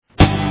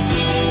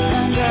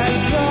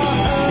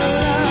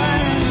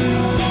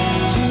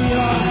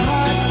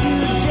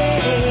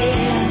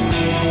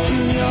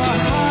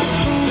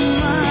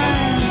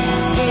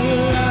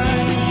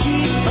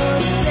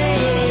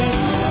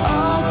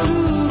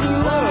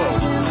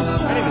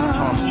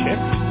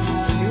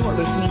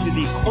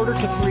the Quarter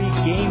to Three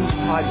Games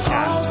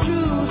podcast,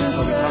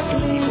 where we talk to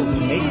people who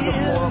make the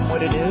forum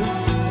what it is,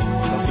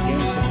 about the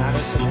games that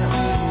matter to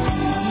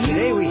them.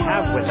 Today we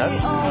have with us,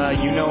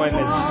 you know him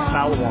as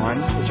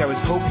Salwan, which I was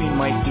hoping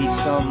might be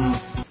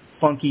some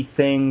funky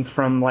thing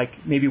from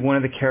like maybe one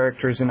of the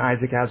characters in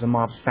Isaac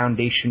Asimov's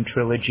Foundation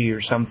trilogy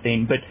or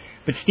something.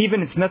 But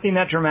Stephen, it's nothing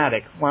that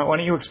dramatic. Why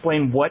don't you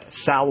explain what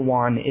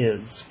Salwan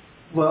is?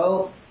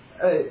 Well,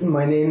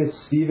 my name is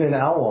Stephen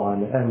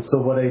Alwan, and so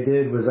what I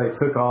did was I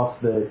took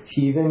off the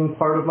Teven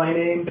part of my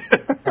name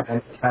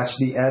and attached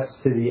the S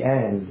to the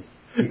end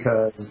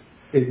because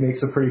it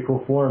makes a pretty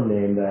cool forum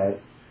name that,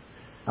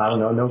 I don't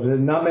know,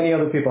 not many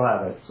other people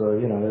have it. So,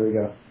 there we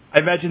go. I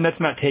imagine that's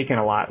not taken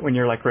a lot when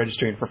you're like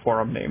registering for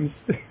forum names.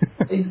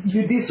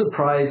 You'd be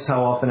surprised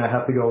how often I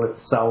have to go with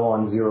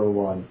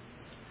Salwan01.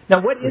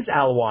 Now, what is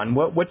Alwan?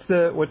 What's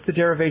the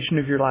derivation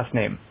of your last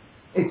name?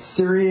 It's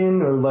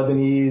Syrian or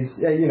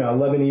Lebanese.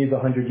 Lebanese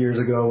 100 years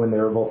ago when they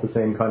were both the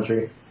same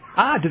country.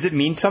 Ah, does it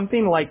mean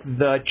something like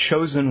the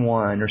chosen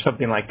one or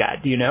something like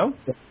that? Do you know?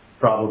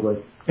 Probably.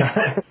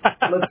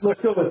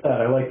 Let's go with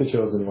that. I like the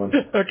chosen one.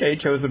 Okay,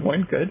 chosen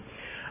one, good.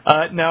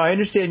 Now, I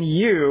understand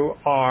you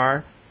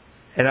are,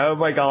 and oh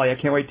my golly, I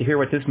can't wait to hear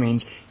what this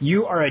means.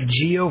 You are a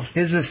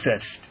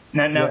geophysicist.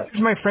 Now, yes.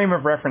 Here's my frame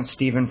of reference,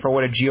 Stephen, for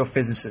what a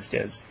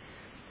geophysicist is.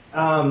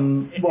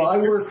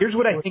 Here's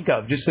what I think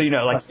of, just so you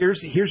know. Like,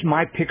 here's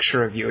my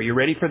picture of you. Are you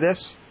ready for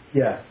this?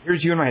 Yeah.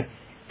 Here's you in my head.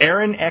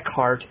 Aaron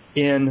Eckhart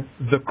in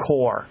The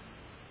Core.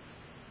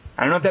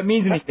 I don't know if that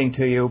means anything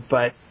to you,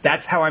 but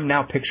that's how I'm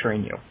now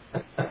picturing you.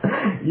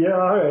 Yeah,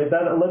 all right.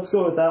 Let's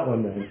go with that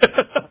one then.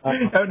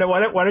 No,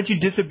 why don't you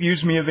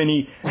disabuse me of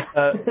any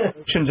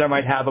notions I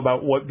might have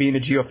about what being a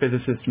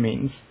geophysicist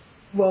means?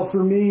 Well,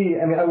 for me,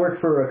 I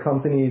work for a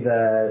company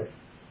that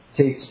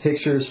takes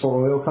pictures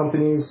for oil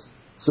companies.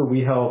 So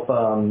we help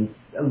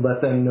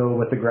let them know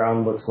what the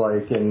ground looks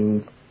like,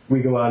 and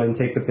we go out and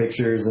take the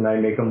pictures, and I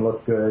make them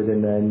look good,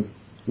 and then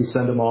we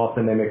send them off,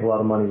 and they make a lot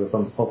of money with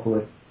them,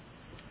 hopefully.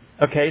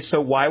 Okay, so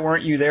why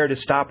weren't you there to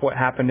stop what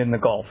happened in the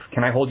Gulf?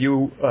 Can I hold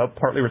you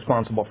partly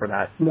responsible for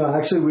that? No,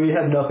 actually, we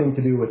had nothing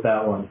to do with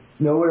that one.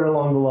 Nowhere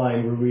along the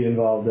line were we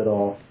involved at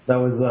all. That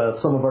was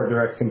some of our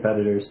direct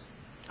competitors.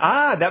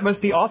 Ah, that must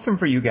be awesome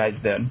for you guys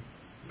then.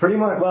 Pretty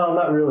much. Well,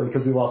 not really,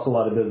 because we lost a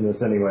lot of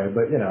business anyway,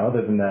 but,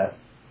 other than that.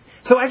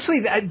 So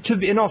actually,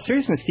 in all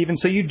seriousness, Stephen,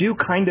 so you do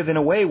kind of, in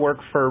a way, work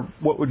for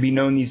what would be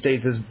known these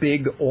days as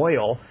big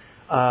oil.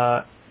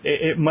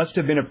 It must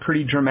have been a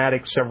pretty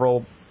dramatic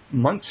several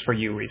months for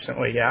you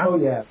recently, yeah? Oh,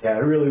 yeah,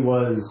 it really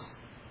was.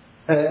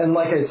 And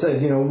like I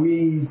said,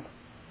 we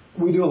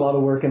do a lot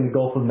of work in the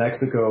Gulf of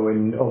Mexico,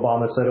 and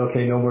Obama said,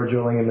 okay, no more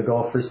drilling in the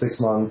Gulf for 6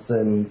 months,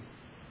 and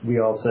we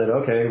all said,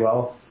 okay,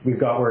 well,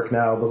 we've got work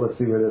now, but let's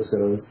see where this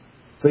goes.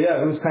 So,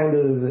 yeah, it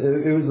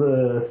was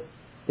a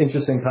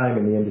interesting time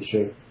in the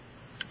industry.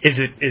 Is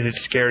it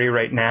scary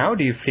right now?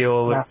 Do you feel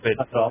a little bit?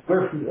 Not at all.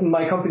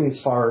 My company's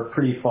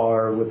pretty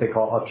far, what they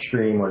call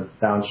upstream or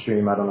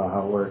downstream. I don't know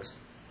how it works,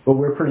 but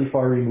we're pretty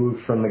far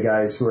removed from the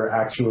guys who are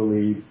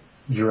actually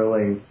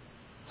drilling.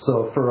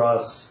 So for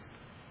us,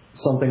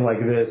 something like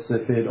this,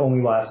 if it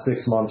only lasts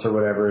 6 months or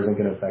whatever, isn't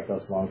going to affect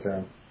us long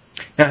term.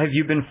 Now, have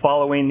you been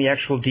following the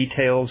actual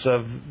details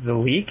of the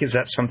leak? Is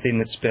that something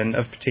that's been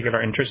of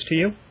particular interest to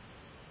you?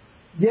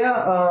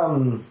 Yeah,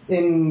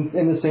 in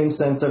the same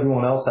sense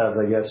everyone else has,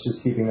 I guess,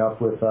 just keeping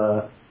up with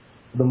the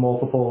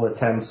multiple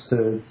attempts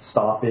to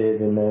stop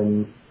it, and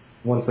then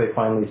once they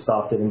finally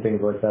stopped it and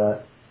things like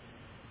that.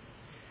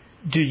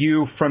 Do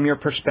you, from your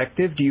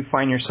perspective, do you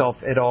find yourself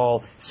at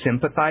all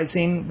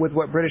sympathizing with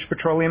what British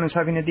Petroleum is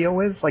having to deal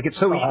with? Like, it's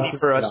so easy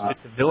for us to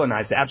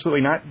villainize it.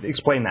 Absolutely not.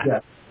 Explain that.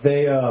 Yeah,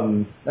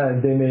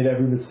 they made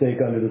every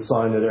mistake under the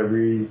sun at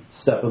every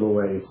step of the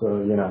way, so,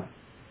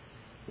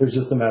 it was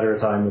just a matter of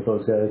time with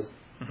those guys.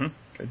 Mm-hmm.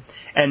 Good.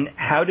 And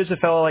how does a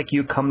fellow like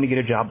you come to get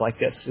a job like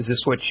this? Is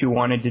this what you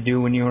wanted to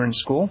do when you were in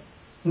school?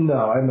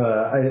 No,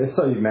 I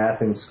studied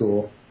math in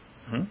school,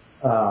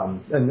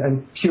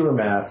 and pure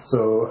math.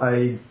 So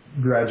I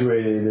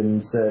graduated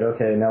and said,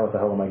 okay, now what the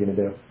hell am I going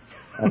to do?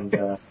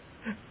 And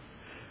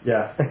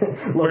yeah,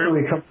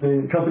 luckily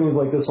companies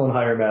like this one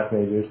hire math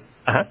majors.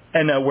 Uh-huh.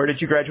 And where did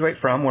you graduate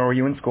from? Where were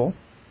you in school?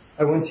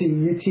 I went to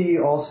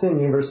UT Austin,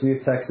 University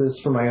of Texas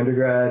for my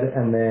undergrad,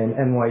 and then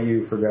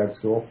NYU for grad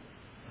school.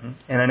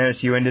 And I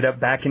noticed you ended up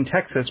back in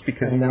Texas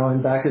because... And now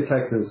I'm back at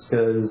Texas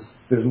because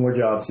there's more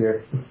jobs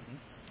here.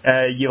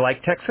 You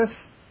like Texas?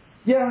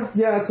 Yeah,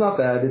 it's not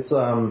bad. It's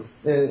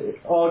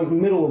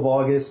middle of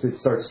August, it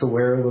starts to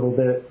wear a little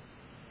bit,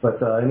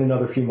 but in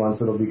another few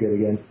months it'll be good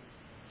again.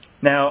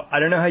 Now,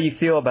 I don't know how you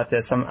feel about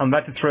this. I'm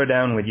about to throw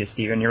down with you,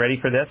 Stephen. You ready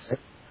for this?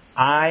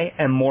 I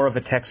am more of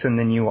a Texan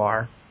than you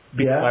are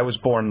because I was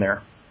born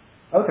there.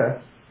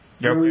 Okay.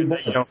 You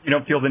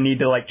don't feel the need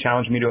to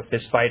challenge me to a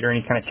fist fight or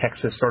any kind of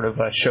Texas sort of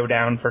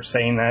showdown for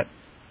saying that?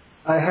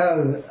 I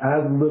have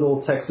as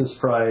little Texas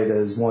pride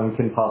as one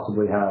can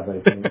possibly have, I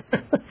think.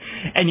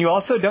 And you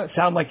also don't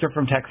sound like you're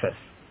from Texas.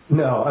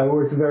 No, I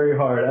worked very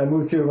hard. I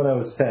moved here when I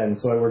was 10,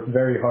 so I worked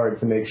very hard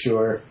to make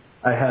sure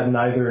I had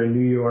neither a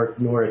New York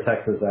nor a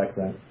Texas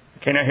accent.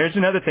 Okay, now here's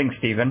another thing,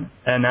 Stephen,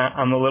 and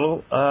I'm a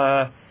little,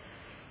 I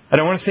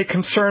don't want to say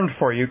concerned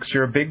for you because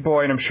you're a big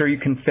boy and I'm sure you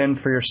can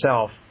fend for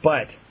yourself,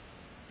 but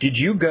did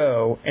you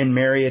go and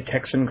marry a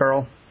Texan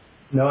girl?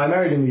 No, I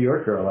married a New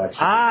York girl, actually.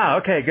 Ah,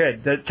 okay,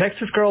 good. The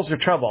Texas girls are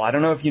trouble. I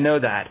don't know if you know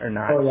that or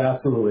not. Oh, yeah,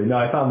 absolutely. No,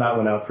 I found that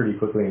one out pretty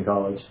quickly in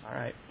college. All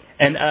right.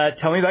 And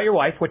tell me about your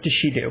wife. What does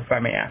she do, if I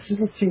may ask? She's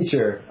a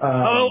teacher.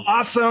 Oh,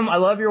 awesome. I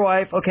love your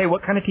wife. Okay,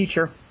 what kind of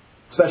teacher?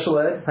 Special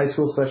ed, high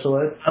school special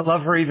ed. I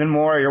love her even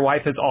more. Your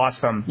wife is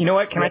awesome. You know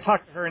what? Can I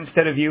talk to her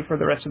instead of you for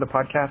the rest of the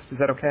podcast? Is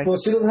that okay? Well,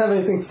 she doesn't have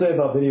anything to say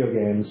about video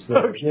games,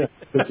 but yeah,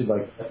 but she'd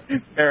like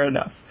that. Fair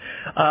enough.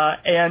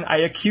 And I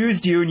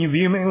accused you, and you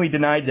vehemently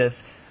denied this,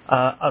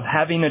 of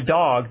having a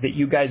dog that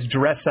you guys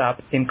dress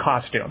up in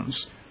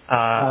costumes.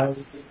 I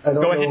don't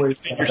go know ahead where and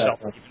defend yourself,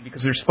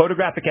 because there's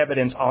photographic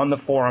evidence on the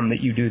forum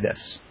that you do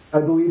this. I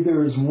believe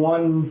there was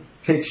one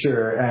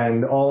picture,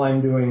 and all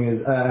I'm doing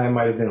is I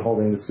might have been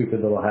holding the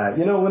stupid little hat.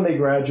 You know, when they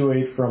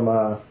graduate from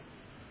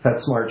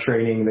PetSmart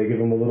training, they give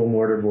them a little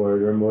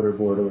mortarboard or a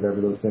motorboard or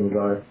whatever those things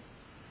are.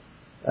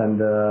 And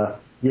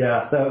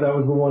yeah, that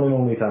was the one and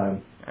only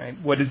time. All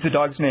right. What is the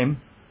dog's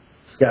name?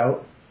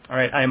 Scout. All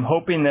right. I am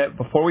hoping that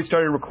before we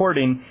started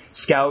recording,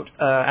 Scout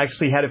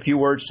actually had a few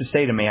words to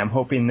say to me. I'm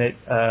hoping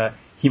that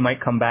he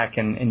might come back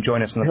and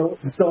join us. Don't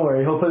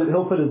worry.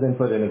 He'll put his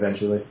input in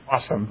eventually.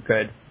 Awesome.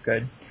 Good.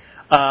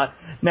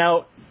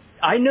 Now,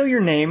 I know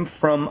your name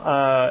from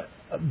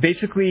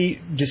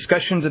basically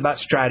discussions about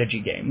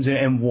strategy games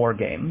and war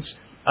games.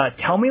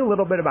 Tell me a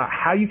little bit about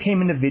how you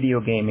came into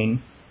video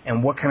gaming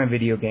and what kind of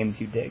video games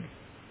you dig.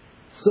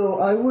 So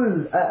I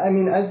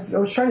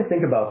was trying to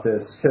think about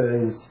this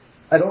because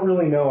I don't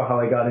really know how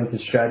I got into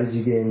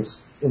strategy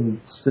games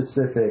in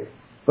specific,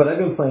 but I've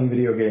been playing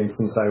video games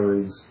since I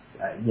was,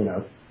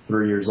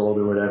 3 years old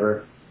or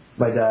whatever.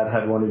 My dad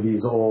had one of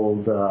these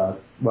old, I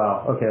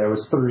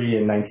was 3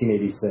 in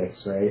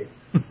 1986, right?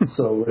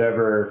 So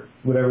whatever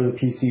the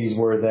PCs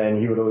were then,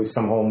 he would always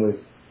come home with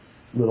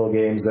little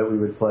games that we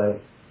would play.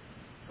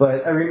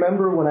 But I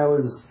remember when I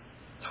was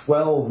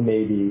 12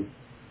 maybe,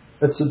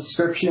 a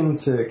subscription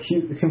to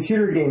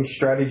Computer Game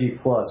Strategy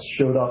Plus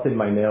showed up in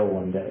my mail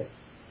one day.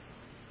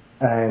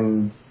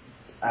 And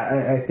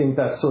I think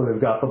that sort of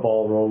got the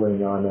ball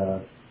rolling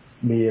on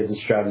me as a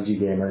strategy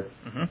gamer.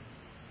 Mm-hmm.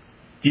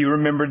 Do you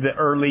remember the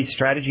early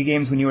strategy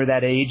games when you were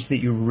that age that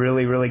you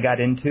really, really got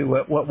into?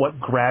 What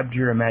grabbed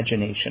your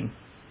imagination?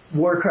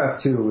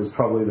 Warcraft 2 was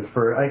probably the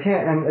first. I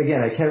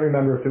can't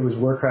remember if it was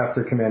Warcraft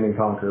or Command &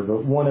 Conquer,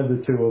 but one of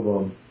the two of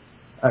them,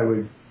 I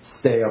would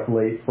stay up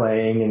late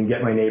playing and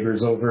get my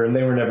neighbors over, and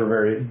they were never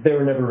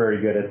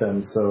very good at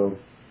them. So,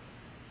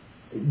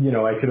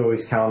 I could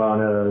always count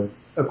on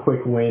a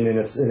quick win in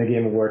a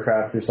game of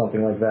Warcraft or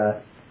something like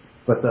that.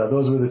 But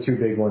those were the two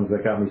big ones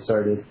that got me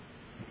started.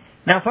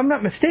 Now, if I'm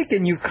not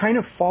mistaken, you've kind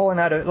of fallen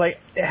out of,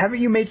 haven't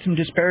you made some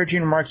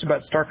disparaging remarks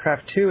about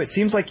StarCraft 2? It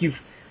seems like you've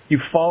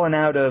fallen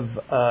out of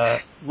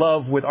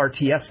love with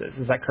RTSs.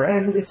 Is that correct?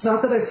 And it's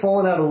not that I've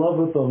fallen out of love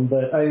with them,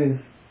 but the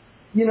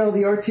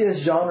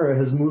RTS genre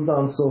has moved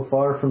on so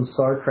far from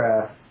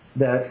StarCraft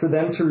that for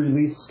them to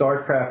release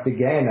StarCraft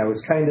again, I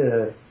was kind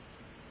of,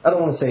 I don't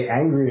want to say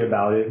angry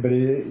about it, but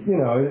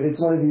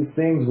it's one of these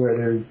things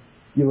where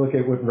you look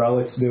at what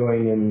Relic's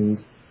doing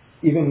and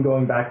even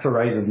going back to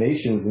Rise of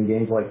Nations and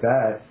games like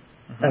that,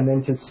 mm-hmm. and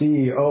then to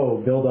see,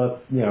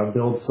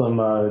 build some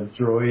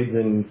droids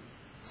and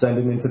send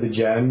them into the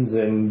gems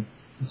and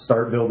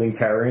start building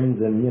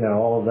Terrans and,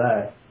 all of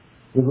that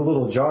was a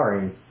little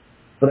jarring.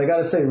 But I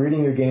gotta say,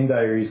 reading your game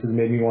diaries has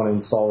made me want to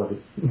install it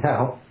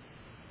now.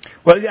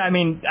 Well, yeah, I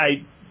mean,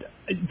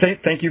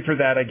 thank you for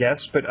that, I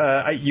guess, but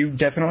you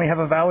definitely have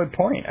a valid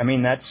point. I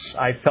mean,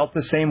 I felt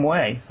the same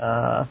way.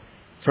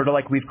 Sort of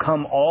like we've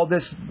come all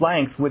this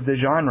length with the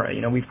genre.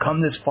 We've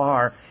come this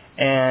far,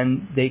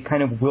 and they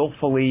kind of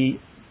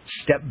willfully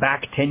step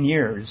back 10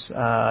 years.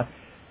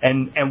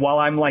 And while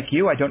I'm like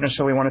you, I don't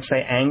necessarily want to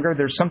say anger.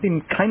 There's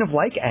something kind of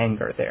like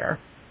anger there.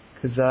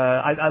 Because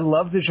I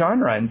love the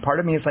genre, and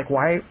part of me is like,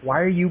 why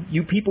are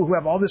you people who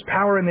have all this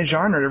power in the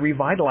genre to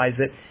revitalize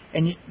it,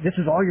 and this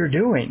is all you're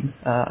doing?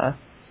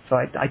 So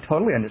I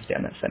totally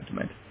understand that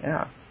sentiment.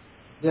 Yeah.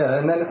 Yeah,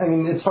 and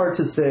then, it's hard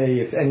to say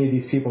if any of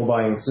these people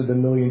buying, so the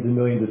millions and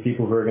millions of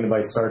people who are going to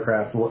buy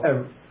StarCraft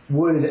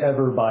would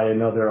ever buy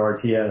another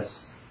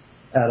RTS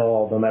at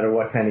all, no matter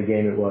what kind of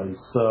game it was.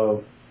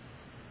 So,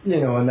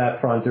 in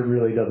that front, it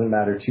really doesn't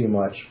matter too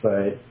much,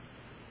 but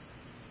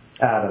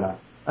I don't know.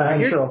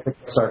 I'm sure I'll pick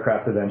up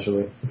StarCraft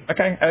eventually.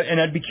 Okay, and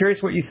I'd be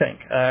curious what you think,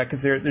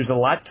 because there's a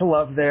lot to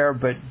love there,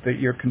 but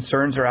your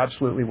concerns are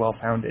absolutely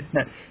well-founded.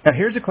 Now,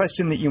 here's a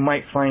question that you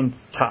might find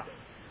tough.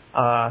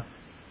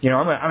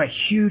 I'm a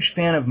huge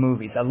fan of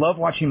movies. I love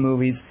watching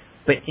movies,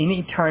 but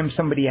anytime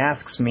somebody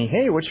asks me,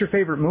 hey, what's your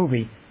favorite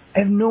movie? I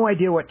have no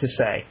idea what to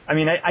say. I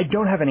mean, I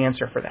don't have an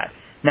answer for that.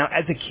 Now,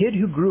 as a kid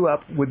who grew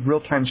up with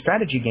real-time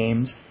strategy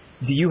games,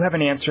 do you have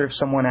an answer if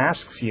someone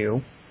asks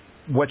you,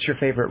 what's your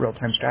favorite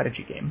real-time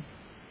strategy game?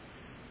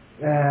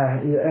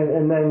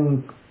 And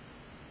then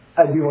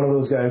I'd be one of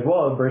those guys,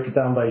 well, I'd break it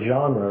down by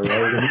genre,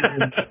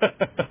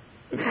 right?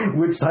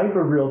 Which type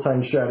of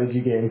real-time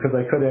strategy game? Because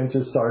I could answer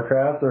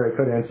StarCraft, or I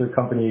could answer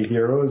Company of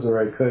Heroes, or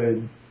I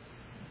could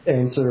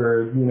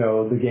answer,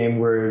 the game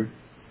we're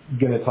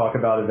going to talk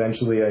about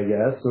eventually, I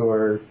guess,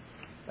 or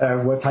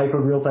what type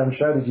of real-time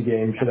strategy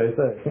game should I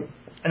say?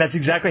 And that's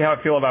exactly how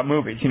I feel about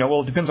movies.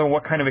 Well, it depends on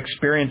what kind of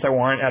experience I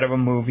want out of a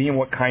movie and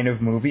what kind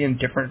of movie and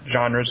different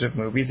genres of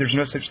movies. There's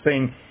no such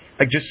thing,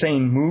 like just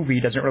saying movie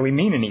doesn't really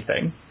mean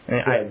anything.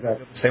 And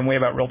exactly. Same way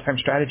about real-time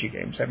strategy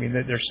games. I mean,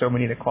 there's so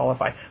many that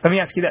qualify. Let me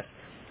ask you this.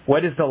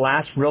 What is the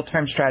last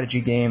real-time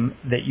strategy game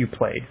that you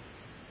played?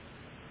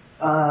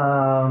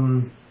 I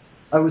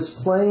was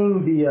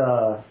playing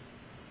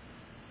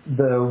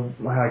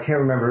I can't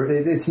remember.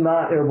 It's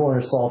not Airborne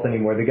Assault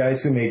anymore. The guys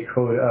who made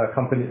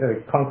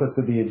Conquest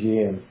of the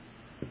Aegean,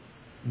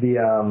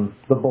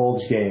 the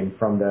Bulge game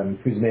from them,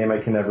 whose name I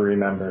can never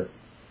remember.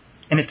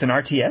 And it's an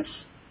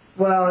RTS?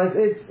 Well,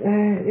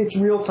 it's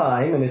real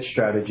time and it's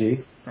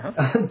strategy. Uh-huh.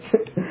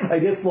 I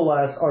guess the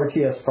last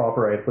RTS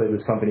proper I played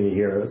was Company of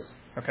Heroes.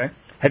 Okay.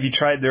 Have you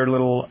tried their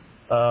little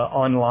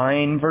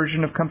online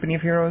version of Company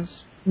of Heroes?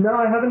 No,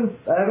 I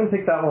haven't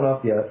picked that one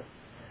up yet.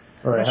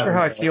 I'm not sure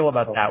how I feel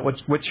about that.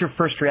 What's your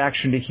first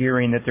reaction to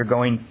hearing that they're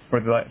going for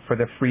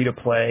the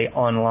free-to-play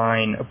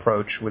online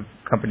approach with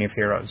Company of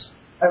Heroes?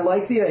 I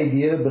like the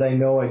idea, but I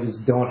know I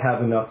just don't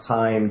have enough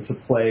time to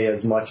play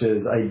as much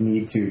as I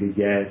need to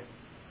get.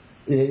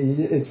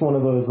 It's one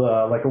of those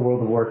like a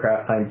World of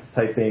Warcraft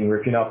type thing where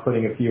if you're not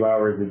putting a few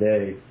hours a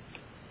day,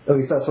 at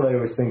least that's what I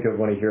always think of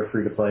when I hear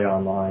free-to-play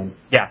online.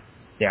 Yeah.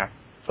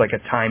 It's like a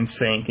time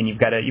sink, and you've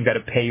got to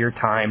pay your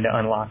time to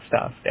unlock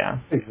stuff. Yeah.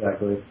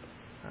 Exactly.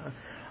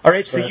 All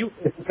right, so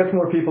if it gets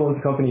more people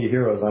into Company of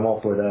Heroes, I'm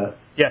all for that.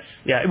 Yes,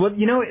 yeah. Well,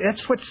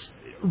 that's what's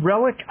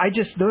Relic.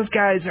 Those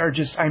guys are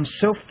just. I'm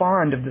so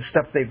fond of the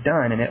stuff they've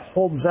done, and it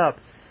holds up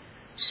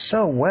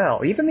so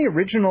well. Even the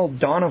original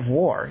Dawn of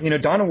War.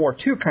 Dawn of War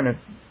 2 kind of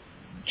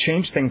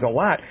changed things a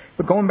lot,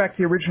 but going back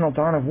to the original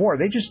Dawn of War,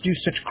 they just do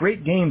such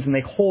great games, and they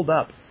hold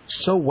up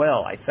so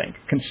well. I think,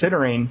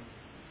 considering,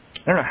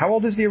 I don't know, how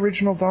old is the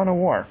original Dawn of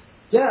War?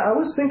 Yeah, I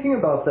was thinking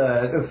about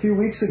that a few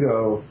weeks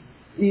ago.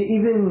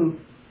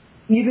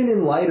 Even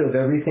in light of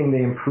everything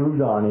they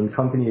improved on in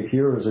Company of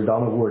Heroes or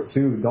Dawn of War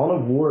 2, Dawn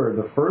of War,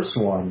 the first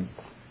one,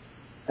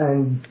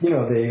 and,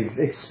 they've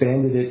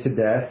expanded it to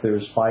death.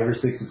 There's 5 or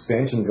 6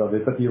 expansions of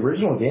it, but the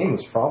original game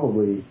was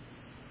probably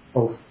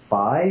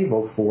 05,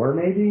 04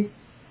 maybe?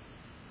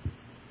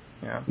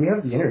 Yeah. We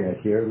have the internet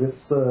here.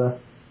 Let's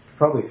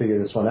probably figure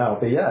this one out.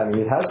 But yeah, I mean,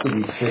 it has to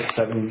be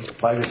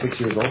 5 or 6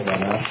 years old by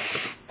now.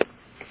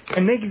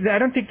 And I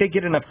don't think they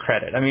get enough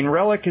credit. I mean,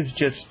 Relic is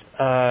just,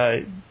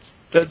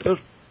 those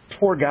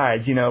poor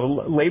guys,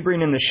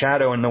 laboring in the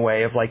shadow in the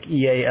way of like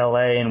EA,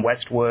 LA, and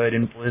Westwood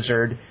and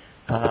Blizzard.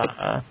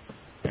 Yeah,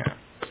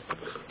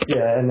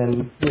 and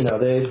then they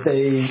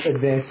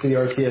advanced the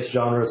RTS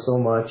genre so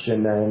much,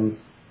 and then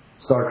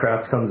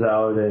StarCraft comes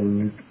out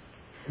and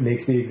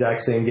makes the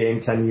exact same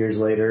game 10 years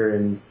later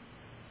and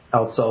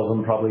outsells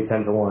them probably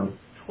 10-1.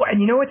 Well, and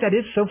you know what? That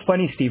is so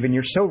funny, Stephen.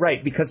 You're so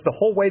right, because the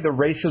whole way the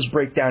races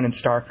break down in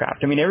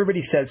StarCraft. I mean,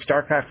 everybody says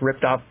StarCraft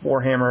ripped off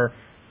Warhammer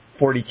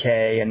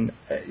 40K, and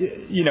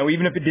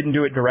even if it didn't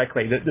do it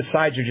directly, the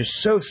sides are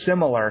just so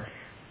similar.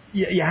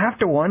 You have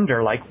to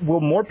wonder, like,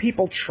 will more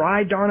people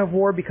try Dawn of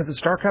War because of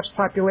StarCraft's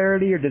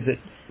popularity, or does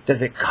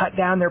it cut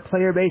down their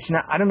player base?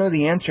 Now, I don't know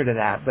the answer to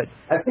that, but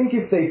I think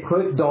if they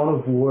put Dawn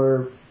of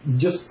War,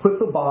 just put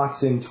the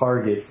box in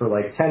Target for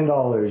like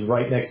 $10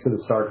 right next to the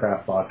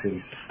StarCraft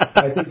boxes,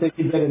 I think they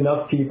could get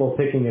enough people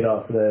picking it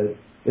up that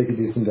they could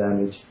do some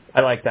damage. I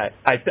like that.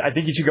 I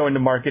think you should go into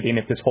marketing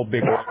if this whole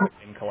big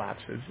thing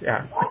collapses.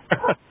 Yeah.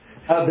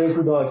 There's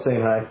the dog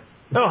saying hi.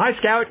 Oh, hi,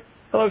 Scout.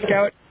 Hello,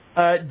 Scout.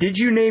 Did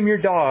you name your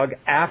dog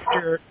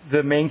after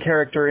the main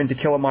character in To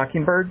Kill a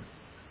Mockingbird?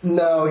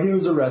 No, he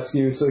was a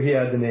rescue, so he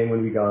had the name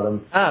when we got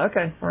him. Ah,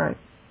 okay. All right.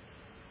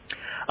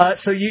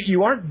 So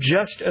you aren't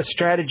just a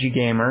strategy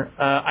gamer.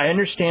 I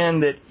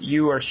understand that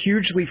you are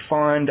hugely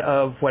fond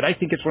of what I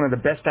think is one of the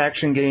best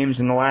action games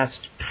in the last,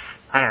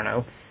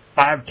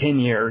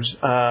 5-10 years.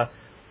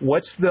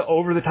 What's the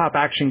over-the-top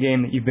action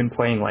game that you've been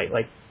playing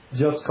lately?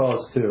 Just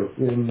Cause 2.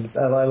 And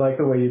I like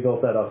the way you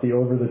built that up, the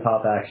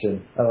over-the-top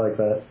action. I like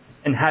that.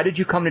 And how did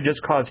you come to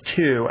Just Cause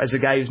 2 as a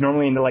guy who's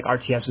normally into like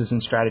RTSs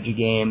and strategy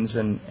games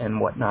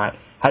and whatnot?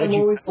 I'm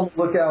always on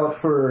the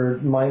lookout for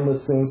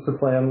mindless things to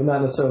play on.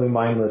 Not necessarily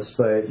mindless,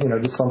 but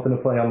just something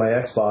to play on my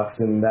Xbox.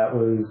 And that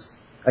was,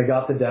 I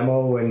got the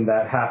demo in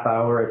that half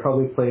hour. I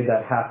probably played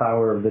that half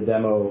hour of the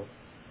demo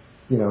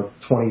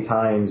 20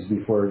 times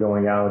before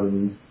going out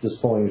and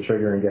just pulling the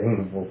trigger and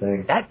getting the whole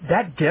thing.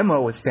 That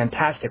demo was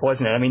fantastic,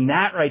 wasn't it? I mean,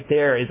 that right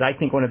there is, I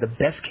think, one of the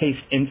best case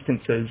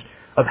instances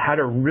of how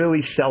to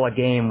really sell a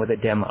game with a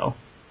demo.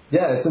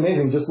 Yeah, it's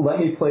amazing. Just let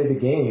me play the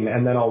game,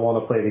 and then I'll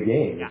want to play the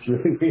game. It's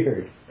really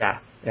weird.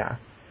 Yeah.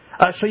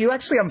 So you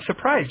actually, I'm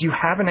surprised, you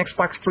have an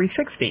Xbox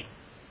 360.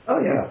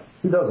 Oh, yeah.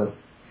 Who doesn't?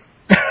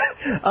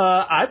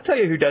 I'll tell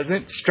you who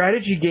doesn't.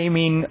 Strategy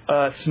gaming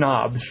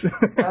snobs.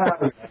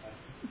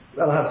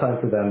 I don't have time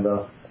for them,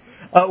 though.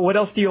 What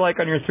else do you like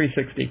on your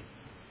 360?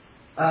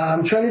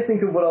 I'm trying to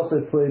think of what else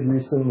I played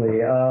recently.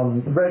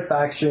 Red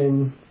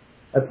Faction,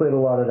 I played a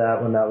lot of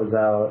that when that was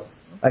out.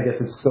 I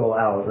guess it's still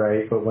out,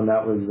 right? But when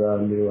that was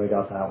new, I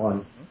got that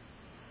one.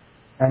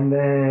 And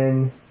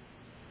then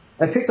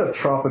I picked up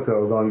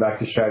Tropico, going back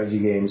to strategy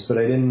games, but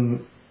I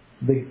didn't.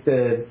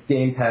 The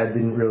gamepad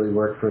didn't really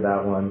work for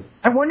that one.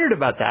 I wondered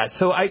about that.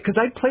 So because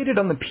I played it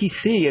on the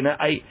PC, and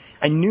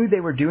I knew they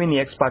were doing the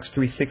Xbox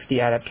 360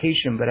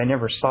 adaptation, but I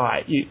never saw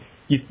it.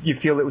 You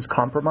feel it was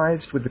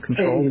compromised with the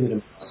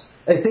control?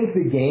 I think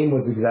the game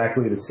was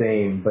exactly the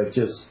same, but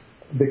just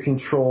the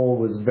control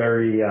was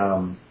very.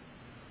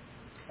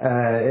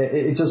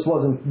 It just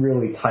wasn't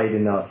really tight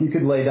enough. You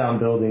could lay down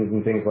buildings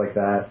and things like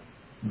that,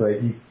 but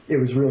it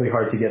was really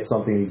hard to get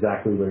something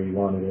exactly where you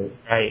wanted it.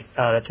 Right.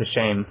 Oh, that's a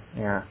shame.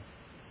 Yeah.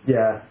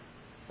 Yeah.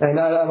 And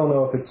I don't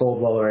know if it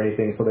sold well or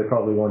anything, so they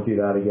probably won't do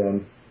that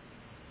again.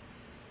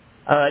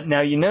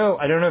 Now,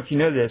 I don't know if you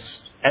know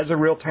this, as a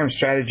real-time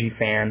strategy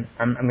fan,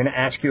 I'm going to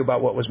ask you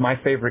about what was my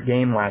favorite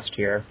game last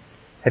year.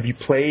 Have you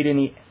played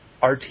any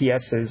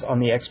RTSs on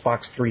the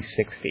Xbox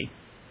 360?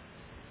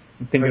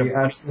 Are you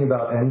asking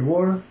about End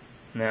War?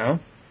 No.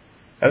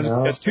 That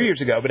was 2 years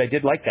ago, but I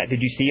did like that.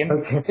 Did you see it?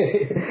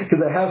 Okay,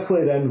 because I have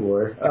played End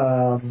War.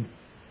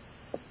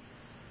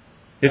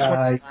 This one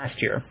was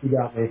last year. You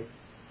got me.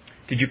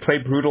 Did you play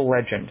Brutal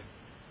Legend?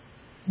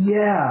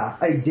 Yeah,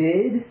 I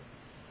did.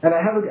 And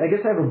I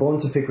guess I have a bone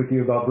to pick with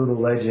you about Brutal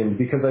Legend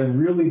because I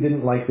really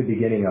didn't like the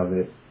beginning of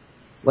it.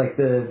 Like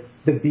the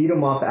beat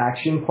 'em up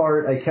action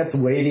part, I kept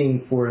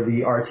waiting for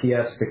the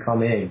RTS to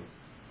come in.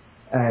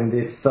 And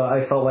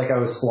I felt like I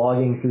was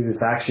slogging through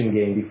this action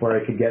game before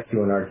I could get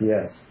to an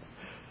RTS.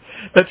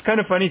 That's kind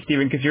of funny,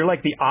 Stephen, because you're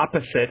like the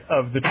opposite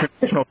of the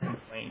traditional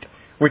complaint,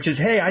 which is,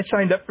 hey, I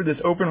signed up for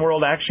this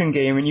open-world action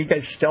game, and you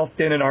guys stealthed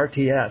in an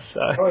RTS.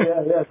 Oh,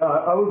 yeah.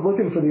 I was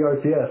looking for the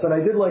RTS, and I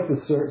did like the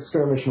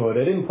skirmish mode.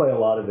 I didn't play a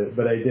lot of it,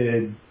 but I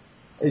did.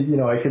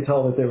 I could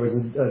tell that there was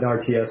an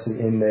RTS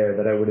in there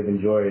that I would have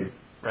enjoyed.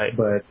 Right.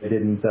 But I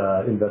didn't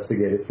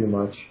investigate it too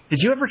much. Did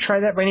you ever try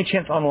that by any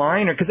chance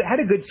online? Because it had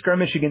a good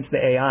skirmish against the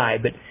AI,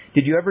 but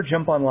did you ever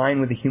jump online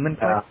with a human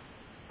player?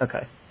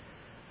 Okay.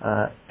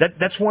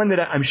 That's one that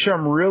I'm sure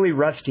I'm really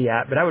rusty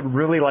at, but I would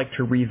really like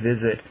to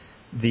revisit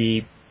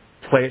the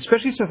play,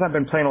 especially since I've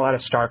been playing a lot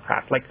of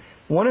StarCraft. Like,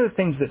 one of the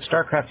things that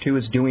StarCraft 2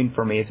 is doing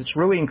for me is it's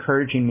really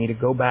encouraging me to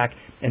go back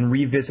and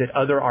revisit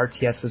other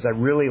RTSs I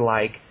really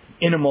like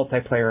in a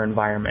multiplayer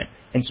environment.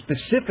 And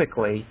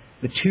specifically,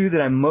 the two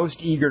that I'm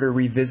most eager to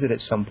revisit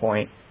at some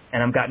point,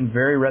 and I've gotten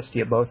very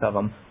rusty at both of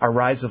them, are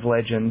Rise of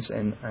Legends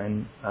and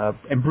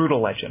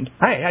Brutal Legend.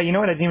 Hi, you know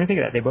what? I didn't even think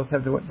of that. They both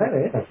have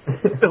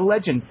the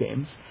Legend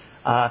games.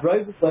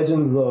 Rise of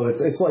Legends, though,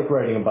 it's like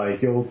riding a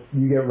bike. You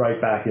get right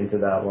back into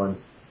that one.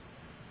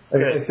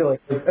 I feel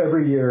like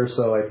every year or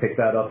so I pick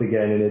that up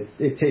again, and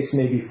it takes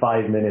maybe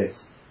 5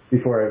 minutes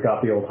before I've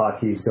got the old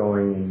hotkeys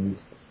going and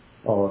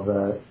all of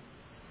that.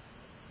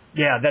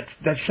 Yeah,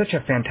 that's such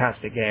a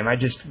fantastic game.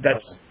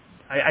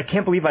 I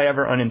can't believe I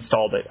ever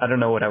uninstalled it. I don't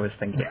know what I was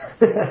thinking.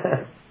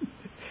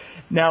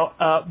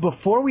 Now,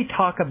 before we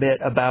talk a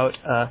bit about...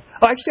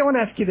 actually, I want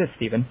to ask you this,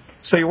 Stephen.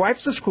 So your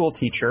wife's a school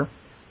teacher.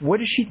 What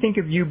does she think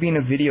of you being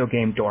a video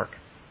game dork?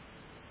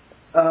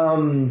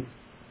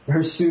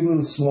 Her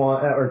students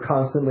are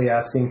constantly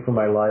asking for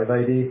my live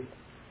ID.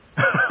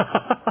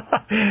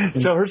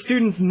 So her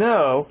students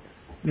know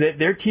that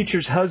their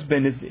teacher's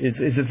husband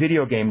is a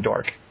video game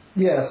dork.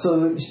 Yeah,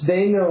 so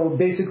they know,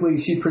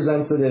 basically she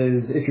presents it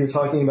as, if you're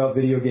talking about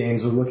video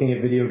games or looking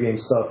at video game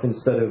stuff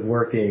instead of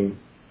working,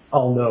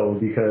 I'll know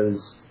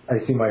because I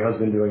see my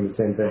husband doing the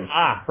same thing.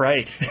 Ah,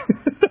 right.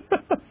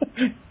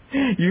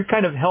 You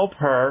kind of help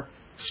her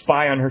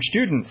spy on her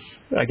students,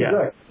 I guess.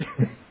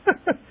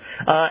 Exactly.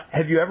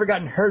 Have you ever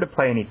gotten her to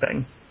play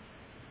anything?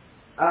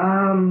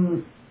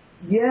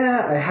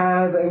 Yeah, I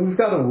have. We've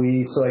got a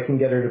Wii, so I can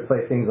get her to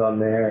play things on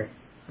there.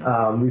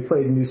 We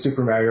played New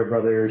Super Mario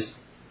Brothers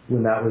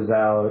when that was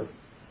out.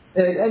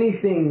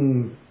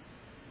 Anything,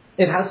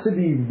 it has to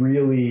be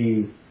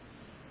really,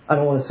 I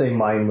don't want to say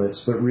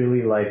mindless, but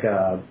really like,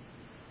 the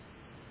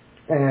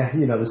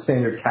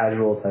standard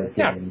casual type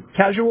games. Yeah,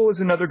 casual is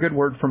another good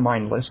word for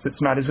mindless. That's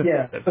not as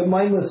offensive. Yeah, but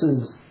mindless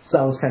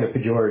sounds kind of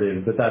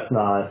pejorative, but that's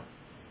not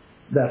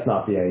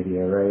the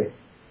idea, right?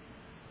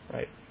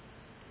 Right.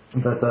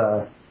 But,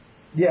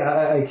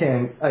 I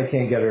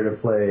can't get her to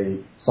play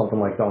something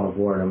like Dawn of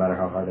War no matter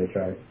how hard I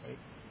try.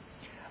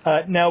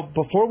 Now,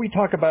 before we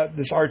talk about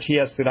this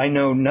RTS that I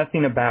know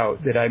nothing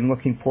about, that I'm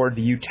looking forward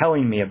to you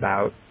telling me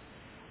about,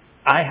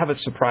 I have a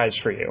surprise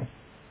for you.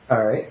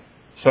 All right.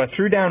 So I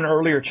threw down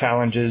earlier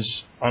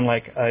challenges on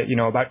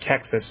about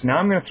Texas. Now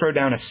I'm going to throw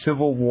down a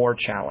Civil War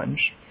challenge.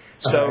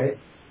 So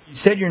you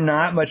said you're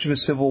not much of a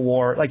Civil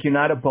War, like you're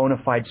not a bona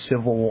fide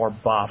Civil War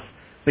buff,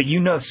 but you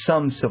know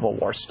some Civil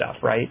War stuff,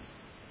 right?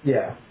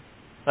 Yeah.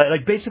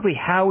 Like basically,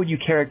 how would you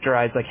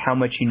characterize like how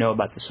much you know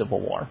about the Civil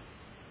War?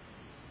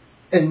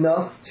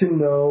 Enough to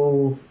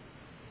know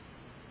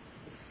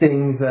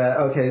things that,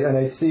 and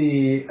I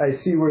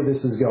see where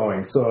this is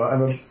going. So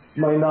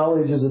my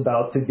knowledge is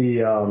about to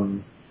be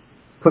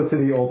put to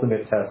the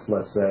ultimate test,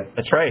 let's say.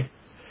 That's right.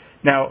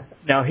 Now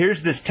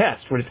here's this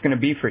test, what it's going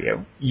to be for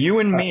you. You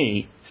and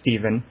me,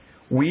 Stephen,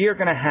 we are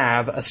going to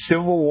have a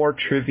Civil War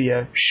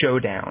trivia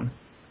showdown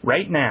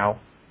right now.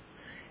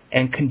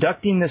 And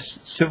conducting this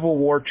Civil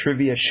War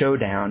trivia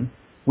showdown,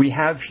 we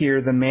have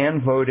here the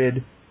man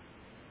voted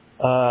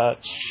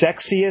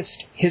sexiest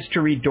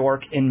history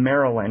dork in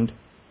Maryland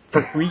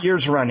for 3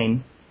 years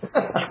running,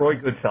 Troy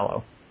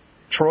Goodfellow.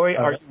 Troy,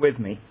 are you with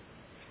me?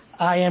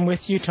 I am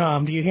with you,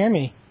 Tom. Do you hear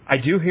me? I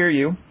do hear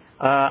you.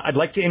 I'd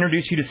like to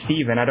introduce you to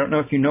Stephen. I don't know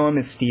if you know him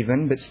as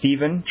Stephen, but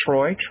Stephen,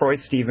 Troy,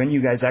 Stephen,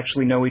 you guys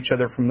actually know each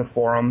other from the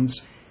forums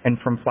and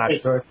from Flash.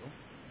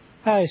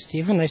 Hi,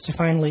 Stephen. Nice to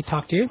finally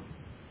talk to you.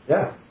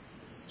 Yeah.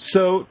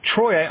 So,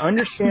 Troy, I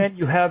understand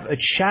you have a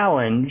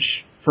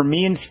challenge for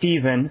me and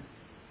Stephen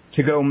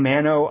to go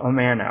mano a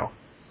mano.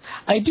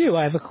 I do.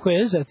 I have a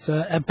quiz. It's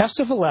a best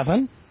of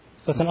 11,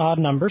 so it's an odd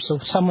number, so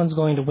someone's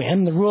going to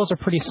win. The rules are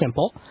pretty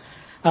simple.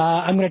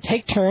 I'm going to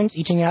take turns,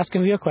 each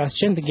asking you a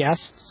question. The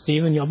guest,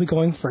 Stephen, you'll be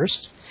going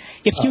first.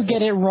 If you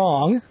get it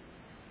wrong,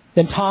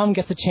 then Tom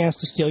gets a chance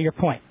to steal your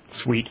point.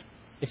 Sweet.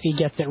 If he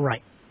gets it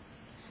right.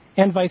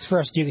 And vice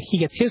versa. If he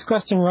gets his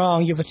question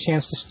wrong, you have a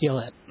chance to steal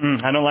it.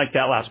 I don't like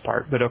that last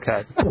part, but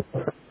okay.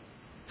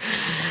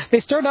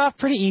 They start off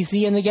pretty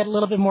easy, and they get a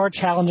little bit more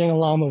challenging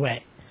along the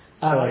way.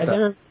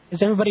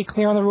 Is everybody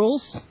clear on the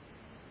rules?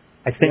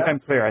 I think I'm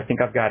clear. I think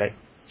I've got it.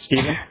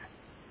 Stephen,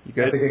 you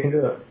good? I think I can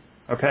do it.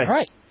 Okay. All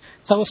right.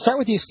 So we'll start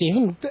with you,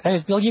 Stephen.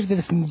 We'll give you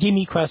this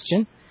gimme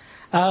question.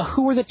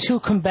 Who were the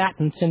two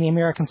combatants in the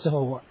American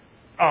Civil War?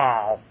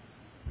 Oh.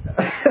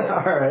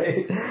 All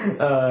right.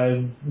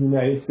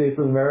 United States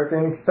of America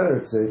and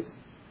Confederate States.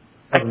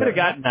 I could have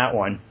gotten that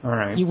one. All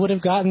right. You would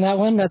have gotten that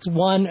one? That's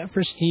one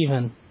for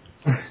Stephen.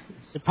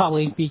 Should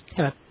probably be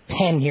kind of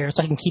pen here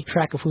so I can keep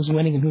track of who's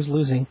winning and who's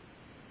losing.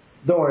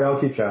 Don't worry, I'll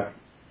keep track.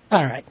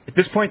 All right. At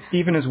this point,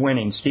 Stephen is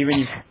winning. Stephen,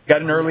 you've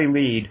got an early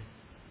lead.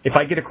 If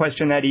I get a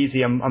question that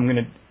easy, I'm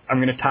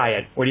gonna tie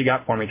it. What do you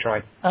got for me,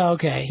 Troy?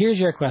 Okay, here's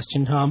your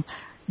question, Tom.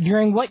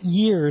 During what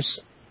years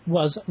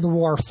was the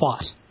war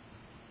fought?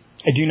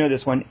 I do know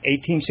this one,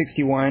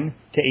 1861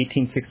 to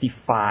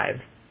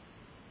 1865.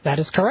 That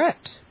is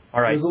correct.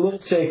 All right. It was a little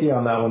shaky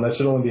on that one. That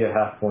should only be a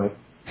half point.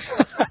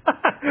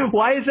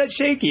 Why is that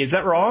shaky? Is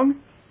that wrong?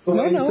 Well,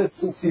 when you said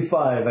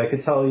 65, I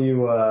could tell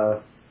you...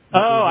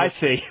 I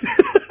see.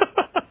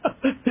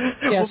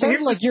 Yeah,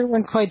 sounds like you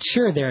weren't quite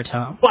sure there,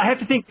 Tom. Well, I have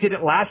to think, did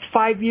it last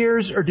 5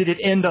 years or did it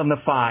end on the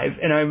 5?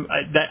 And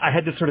I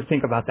had to sort of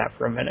think about that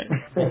for a minute.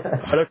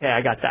 But okay,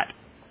 I got that.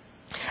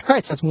 All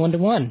right, so that's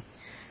 1-1. All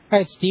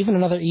right, Stephen,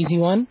 another easy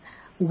one.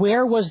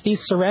 Where was the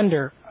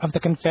surrender of the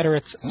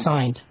Confederates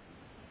signed?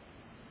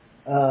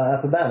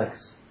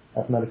 Appomattox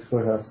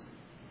Courthouse.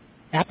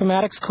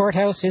 Appomattox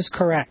Courthouse is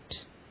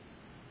correct.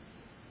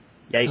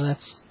 Yikes. So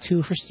that's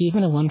 2 for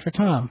Stephen and 1 for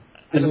Tom.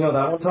 Did you know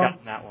that one, Tom?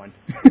 Gotten that one.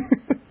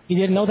 You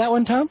didn't know that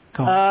one, Tom?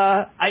 Come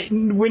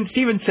on. When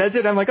Stephen says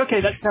it, I'm like,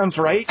 okay, that sounds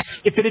right.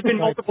 If it had been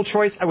multiple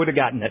choice, I would have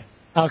gotten it.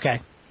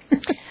 Okay.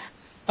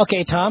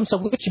 Okay, Tom, so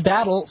which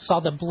battle saw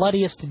the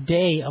bloodiest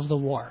day of the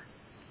war?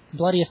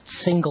 Bloodiest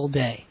single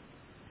day?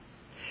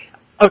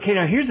 Okay,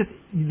 now here's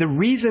the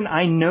reason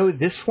I know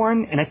this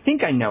one, and I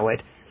think I know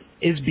it,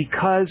 is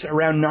because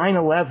around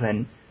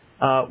 9/11,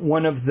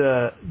 one of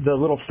the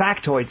little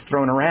factoids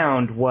thrown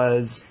around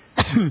was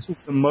this was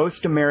the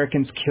most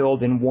Americans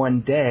killed in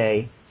one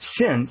day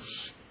since,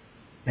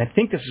 and I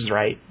think this is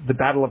right, the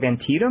Battle of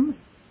Antietam?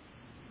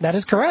 That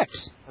is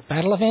correct. The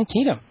Battle of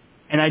Antietam.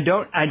 And I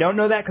don't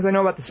know that because I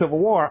know about the Civil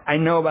War. I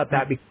know about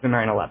that because of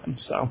 9/11.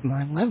 So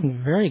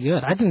 9/11, very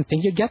good. I didn't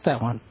think you'd get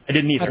that one. I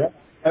didn't either.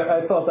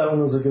 I thought that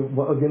one was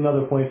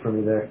another point for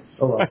me there.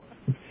 Oh, well.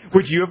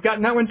 Would you have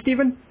gotten that one,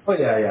 Stephen? Oh,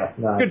 yeah.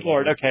 Nah. Good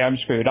Lord. Okay, I'm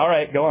screwed. All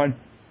right, go on.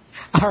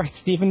 All right,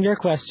 Stephen, your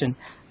question.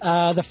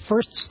 The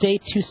first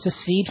state to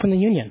secede from the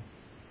Union.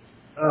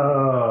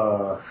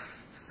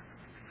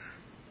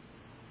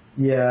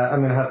 Yeah, I'm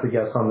going to have to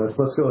guess on this.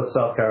 Let's go with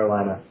South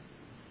Carolina.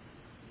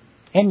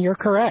 And you're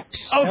correct.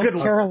 Oh, South good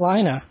Lord.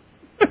 Carolina.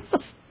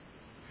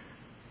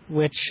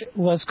 Which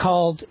was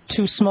called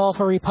too small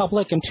for a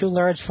republic and too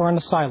large for an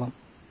asylum.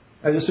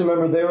 I just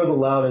remember they were the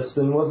loudest,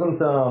 and wasn't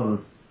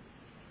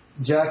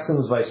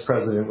Jackson's vice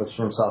president was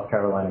from South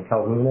Carolina,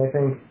 Calhoun, I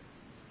think?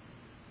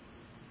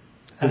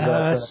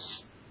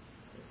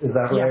 Is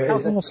that yeah, right?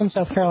 Calhoun was from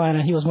South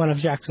Carolina. He was one of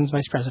Jackson's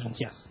vice presidents,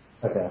 yes.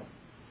 Okay.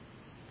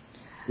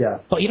 Yeah.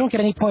 But you don't get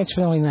any points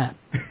for knowing that.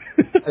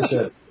 I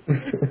should.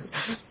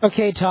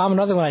 Okay, Tom,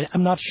 another one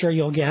I'm not sure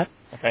you'll get.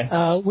 Okay.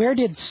 Where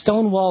did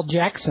Stonewall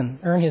Jackson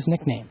earn his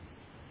nickname?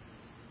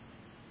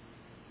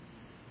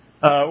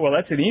 Well,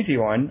 that's an easy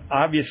one.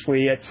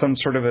 Obviously, at some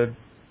sort of a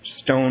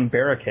stone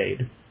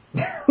barricade.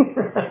 Is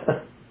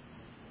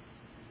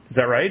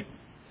that right?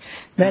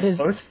 That is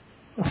Close?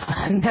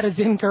 that is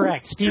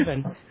incorrect.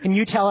 Stephen, can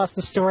you tell us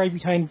the story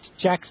behind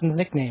Jackson's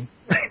nickname?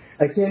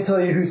 I can't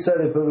tell you who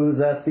said it, but it was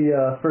at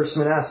the First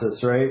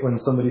Manassas, right? When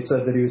somebody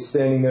said that he was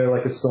standing there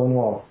like a stone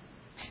wall.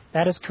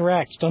 That is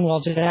correct.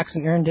 Stonewall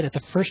Jackson earned it at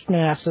the First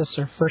Manassas,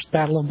 or First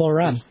Battle of Bull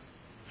Run.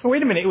 So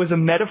wait a minute, it was a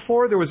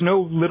metaphor? There was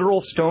no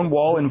literal stone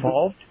wall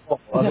involved?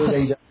 Other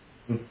than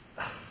Jackson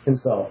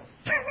himself.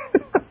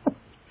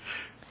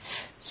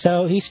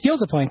 So he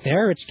steals a point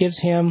there, which gives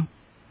him,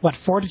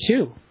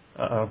 4-2.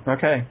 Uh-oh,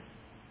 okay.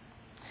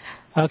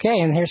 Okay,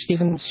 and here's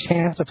Stephen's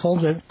chance to pull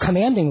the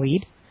commanding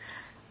lead.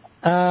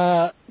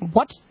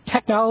 What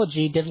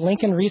technology did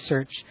Lincoln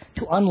research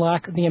to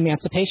unlock the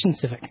Emancipation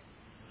Civic?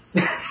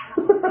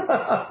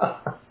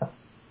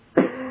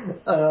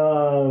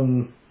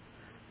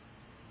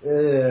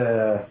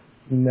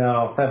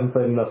 No, haven't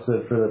played enough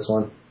Civ for this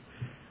one.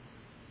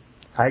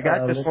 I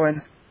got this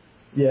one.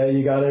 Yeah,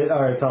 you got it?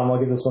 All right, Tom, I'll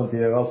give this one to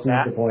you. I'll see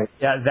the point.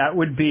 Yeah, that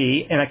would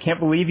be, and I can't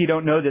believe you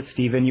don't know this,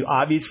 Stephen, you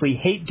obviously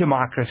hate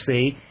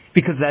democracy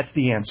because that's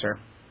the answer.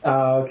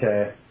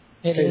 Okay.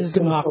 It is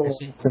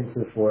democracy.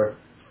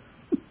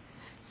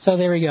 So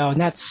there we go,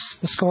 and that's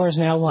the score is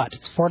now what?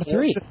 It's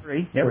 4-3.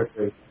 4-3. Yep.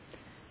 4-3.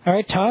 All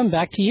right, Tom,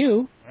 back to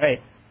you. All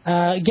right.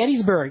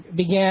 Gettysburg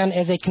began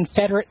as a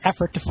Confederate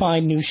effort to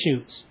find new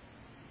shoes,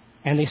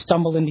 and they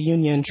stumbled into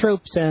Union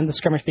troops, and the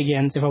skirmish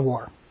begins of a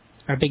war,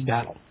 or a big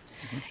battle.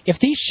 Mm-hmm. If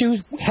these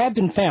shoes had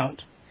been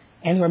found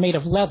and were made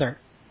of leather,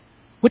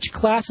 which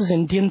classes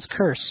in Din's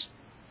Curse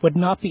would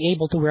not be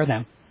able to wear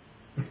them?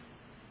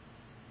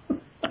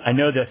 I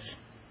know this.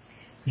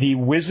 The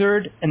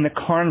wizard and the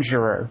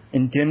conjurer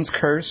in Din's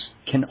Curse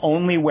can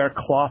only wear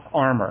cloth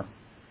armor.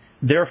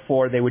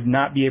 Therefore, they would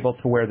not be able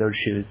to wear those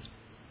shoes.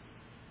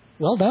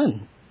 Well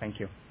done. Thank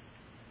you.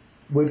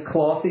 Would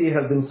clothy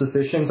have been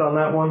sufficient on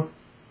that one?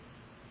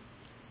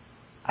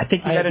 I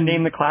think you got to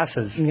name the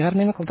classes. You got to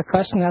name the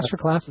question. Ask for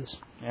classes.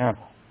 Yeah.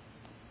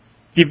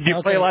 Do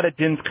you play a lot of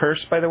Din's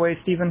Curse, by the way,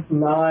 Stephen?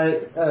 Not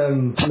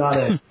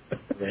it.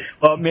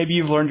 Well, maybe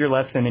you've learned your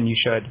lesson, and you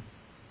should.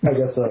 I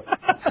guess so.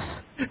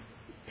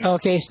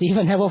 Okay,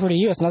 Stephen, head over to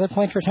you. It's another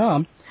point for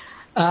Tom.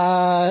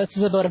 This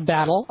is about a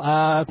battle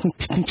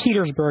in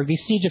Petersburg, the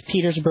siege of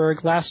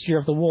Petersburg last year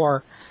of the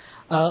war.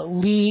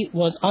 Lee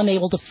was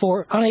unable to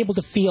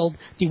field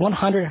the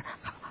 100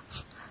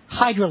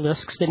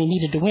 hydralisks that he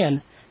needed to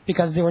win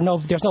because there's no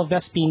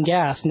Vespine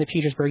gas in the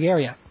Petersburg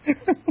area.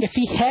 If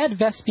he had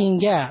Vespine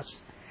gas,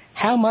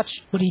 how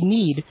much would he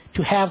need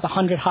to have the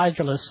 100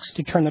 hydralisks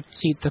to turn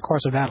the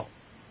course of battle?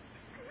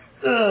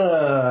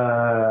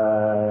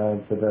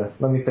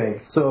 Let me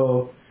think.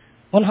 So,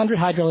 100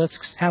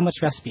 hydralisks, how much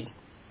Vespine?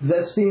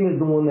 Vespine is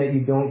the one that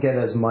you don't get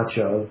as much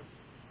of.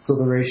 So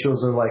the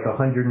ratios are like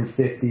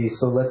 150.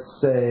 So let's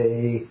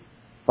say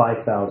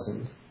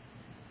 5,000.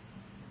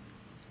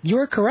 You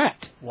are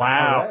correct.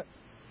 Wow. Right.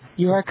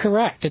 You are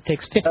correct. It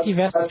takes 50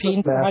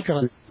 Vespine per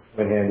hydralisk.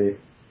 Handy.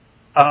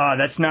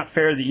 That's not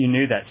fair that you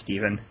knew that,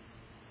 Stephen.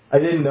 I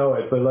didn't know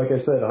it, but like I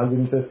said,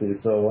 150.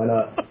 So why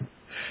not?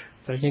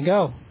 There you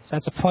go. So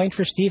that's a point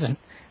for Stephen,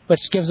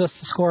 which gives us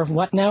the score of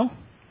what now?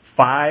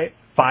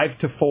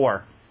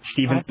 5-4.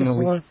 Stephen's in the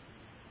lead.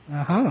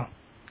 Uh-huh.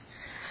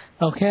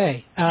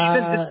 Okay.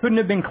 Stephen, this couldn't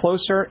have been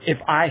closer if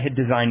I had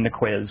designed the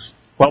quiz.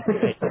 Well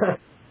played.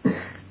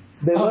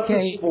 They left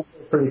the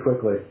pretty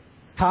quickly.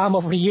 Tom,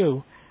 over to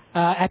you.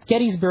 At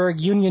Gettysburg,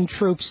 Union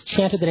troops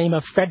chanted the name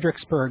of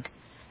Fredericksburg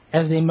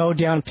as they mowed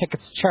down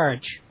Pickett's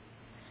charge.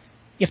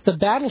 If the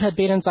battle had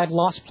been inside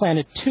Lost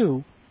Planet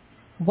 2,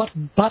 what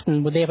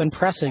button would they have been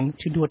pressing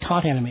to do a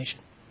taunt animation?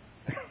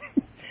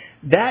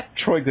 That,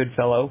 Troy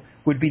Goodfellow,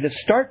 would be the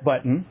start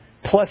button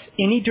plus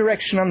any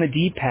direction on the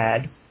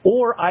D-pad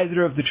or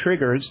either of the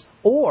triggers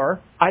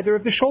or either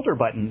of the shoulder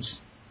buttons.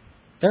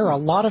 There are a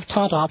lot of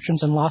taunt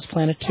options in Lost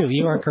Planet 2.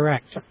 You are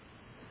correct.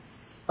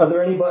 Are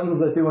there any buttons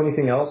that do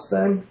anything else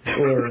then?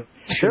 Or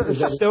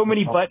There's so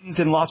many buttons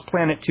in Lost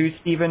Planet 2,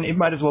 Stephen, it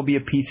might as well be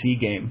a PC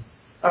game.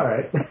 All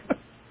right.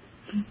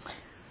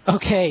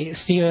 Okay,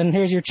 Stephen,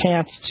 here's your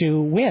chance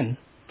to win.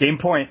 Game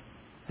point.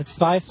 It's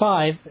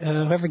 5-5.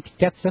 Whoever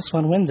gets this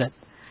one wins it.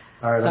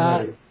 All right, I'm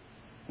ready.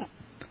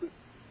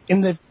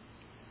 In the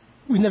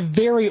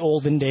very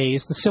olden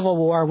days, the Civil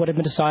War would have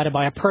been decided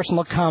by a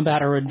personal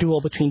combat or a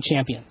duel between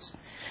champions.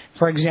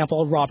 For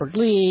example, Robert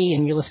Lee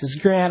and Ulysses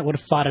Grant would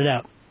have fought it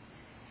out.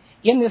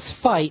 In this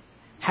fight,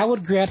 how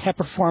would Grant have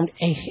performed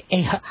a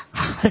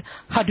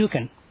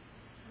Hadouken?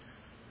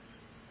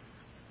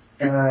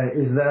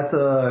 Is that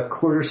the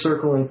quarter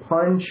circle and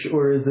punch,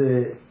 or is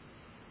it...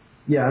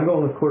 Yeah, I'm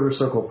going with quarter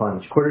circle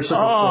punch. Quarter circle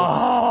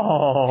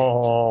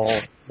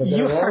punch.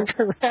 You are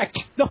correct.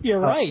 No, you're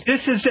right.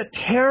 This is a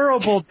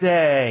terrible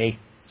day.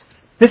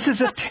 This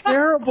is a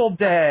terrible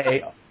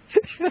day.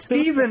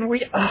 Stephen,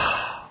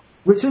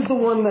 Which is the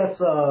one that's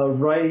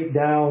right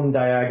down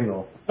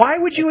diagonal? Why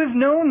would you have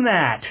known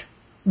that?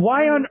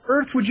 Why on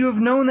earth would you have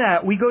known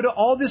that? We go to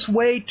all this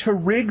way to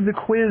rig the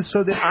quiz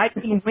so that I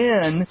can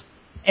win,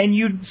 and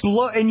you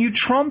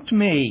trumped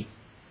me.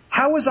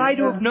 How was I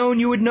to have known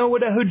you would know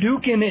what a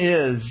Hadouken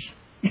is?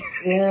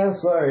 Yeah,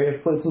 sorry.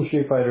 I've played some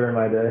Street Fighter in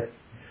my day.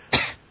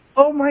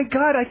 Oh my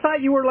God, I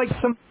thought you were like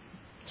some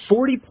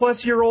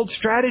 40-plus-year-old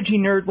strategy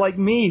nerd like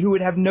me who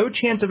would have no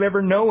chance of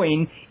ever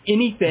knowing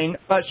anything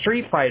about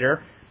Street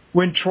Fighter.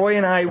 when Troy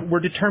and I were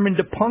determined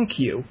to punk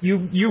you.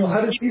 Well,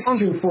 how did these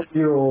two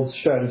 40-year-old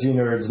strategy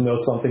nerds know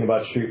something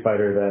about Street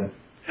Fighter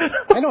then?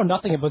 I know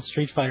nothing about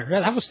Street Fighter.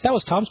 That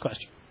was Tom's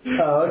question.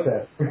 Oh,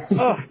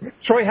 okay.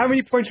 Troy, how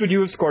many points would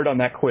you have scored on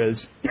that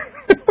quiz?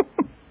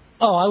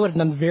 Oh, I would have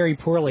done very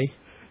poorly.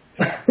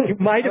 You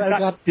might have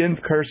gotten Din's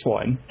Curse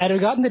one. I'd have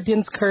gotten the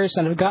Din's Curse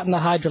and I'd have gotten the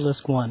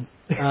Hydralisk one.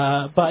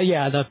 But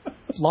yeah, the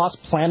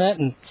Lost Planet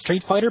and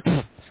Street Fighter,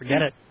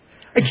 forget it.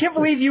 I can't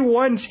believe you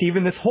won,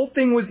 Steven. This whole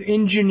thing was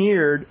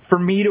engineered for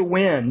me to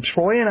win.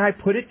 Troy and I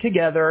put it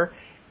together.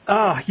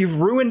 You've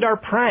ruined our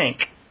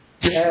prank.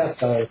 Yes,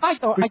 I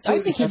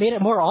think he made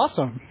it more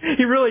awesome.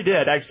 He really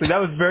did, actually. That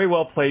was very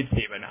well played,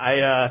 Steven.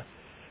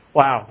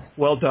 Wow,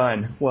 well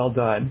done.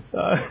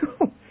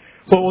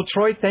 Well,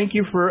 Troy, thank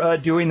you for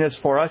doing this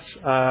for us.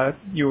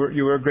 You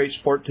were a great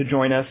sport to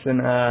join us.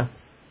 And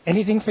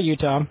anything for you,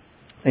 Tom.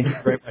 Thank you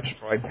very much,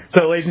 Troy.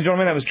 So, ladies and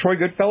gentlemen, that was Troy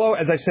Goodfellow.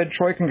 As I said,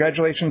 Troy,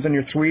 congratulations on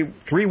your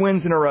three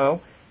wins in a row.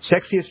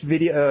 Sexiest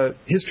video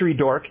history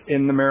dork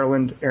in the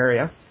Maryland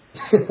area.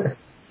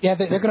 Yeah,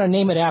 they're going to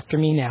name it after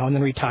me now and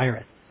then retire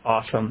it.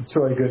 Awesome.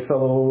 Troy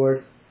Goodfellow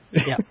Award.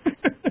 Yeah.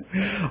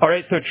 All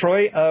right, so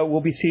Troy,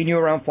 we'll be seeing you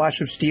around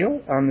Flash of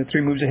Steel on the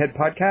 3 Moves Ahead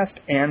podcast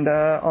and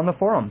on the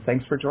forum.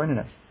 Thanks for joining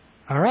us.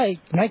 All right.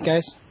 Good night,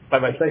 guys.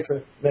 Bye-bye. Thanks,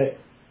 sir. Night.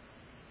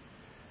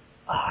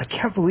 I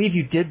can't believe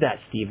you did that,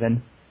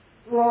 Steven.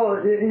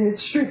 Well,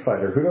 it's Street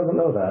Fighter. Who doesn't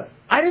know that?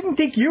 I didn't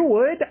think you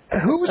would.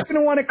 Who's going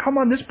to want to come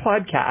on this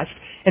podcast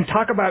and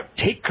talk about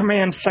Take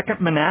Command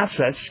Second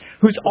Manassas,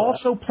 who's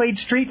also played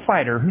Street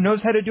Fighter, who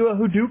knows how to do a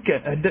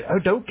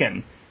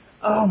Hadouken?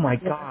 Oh, my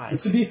God.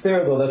 To be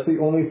fair, though, that's the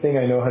only thing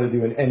I know how to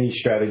do in any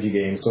strategy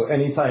game. So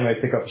anytime I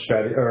pick up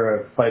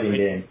a fighting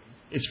game,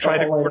 it's try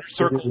to quarter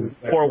circle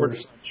forward.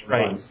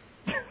 Right.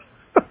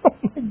 Oh,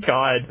 my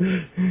God.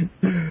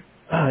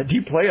 Do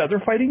you play other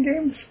fighting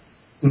games?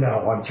 No,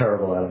 I'm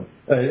terrible at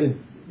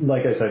them.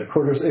 Like I said,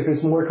 quarters. If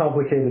it's more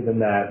complicated than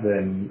that,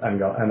 then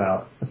I'm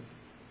out.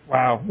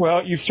 Wow.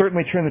 Well, you've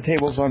certainly turned the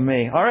tables on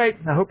me. All right.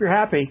 I hope you're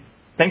happy.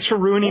 Thanks for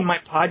ruining my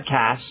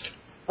podcast.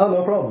 Oh,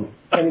 no problem.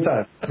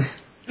 Anytime.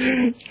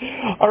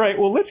 All right.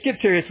 Well, let's get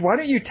serious. Why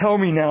don't you tell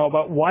me now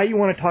about why you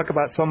want to talk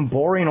about some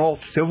boring old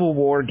Civil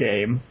War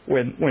game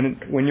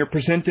when you're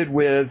presented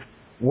with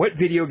what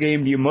video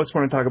game do you most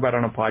want to talk about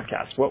on a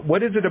podcast?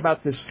 What is it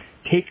about this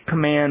Take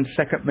Command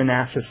Second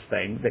Manassas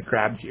thing that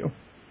grabs you?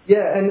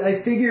 Yeah, and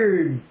I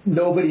figured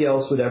nobody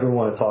else would ever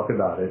want to talk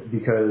about it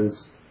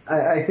because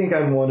I think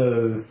I'm one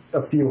of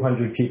a few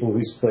hundred people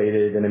who's played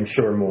it, and I'm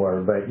sure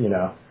more. But,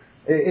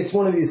 it's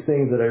one of these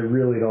things that I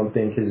really don't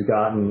think has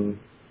gotten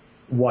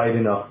wide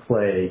enough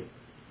play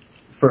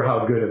for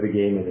how good of a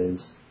game it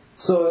is.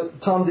 So,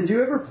 Tom, did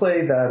you ever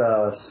play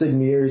that Sid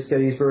Meier's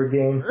Gettysburg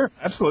game? Sure,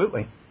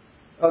 absolutely.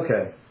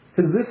 Okay,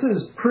 because this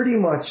is pretty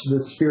much the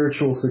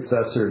spiritual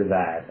successor to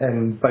that.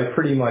 And by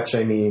pretty much,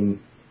 I mean,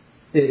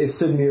 if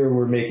Sid Meier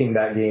were making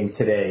that game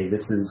today,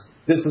 this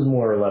is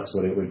more or less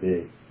what it would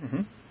be.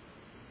 Mm-hmm.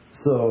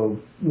 So,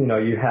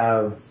 you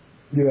have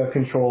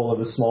control of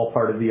a small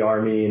part of the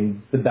army,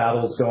 and the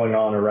battle's going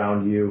on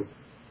around you,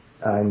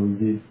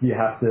 and you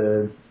have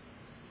to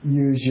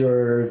use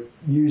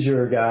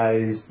your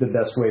guys the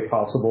best way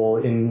possible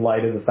in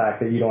light of the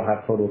fact that you don't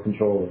have total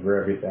control over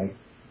everything.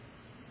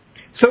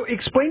 So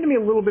explain to me a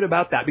little bit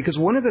about that, because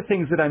one of the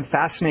things that I'm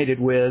fascinated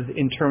with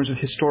in terms of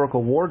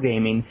historical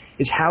wargaming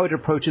is how it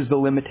approaches the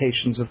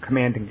limitations of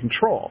command and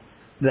control.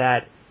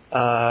 That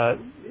for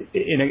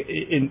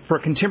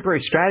a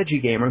contemporary strategy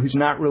gamer who's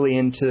not really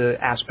into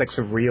aspects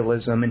of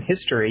realism and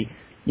history,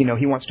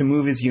 he wants to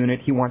move his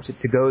unit, he wants it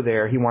to go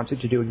there, he wants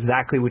it to do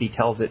exactly what he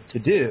tells it to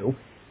do.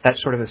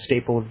 That's sort of a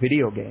staple of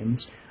video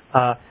games.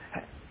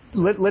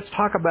 Let's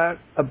talk about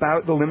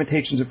the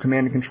limitations of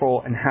command and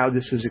control and how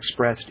this is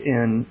expressed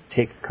in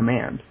Take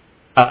Command.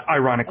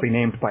 Ironically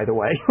named, by the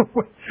way.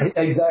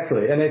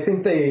 Exactly. And I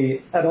think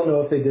I don't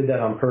know if they did that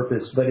on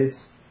purpose, but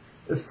it's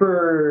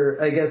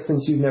I guess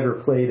since you've never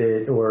played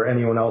it or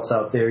anyone else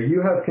out there,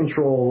 you have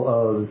control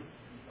of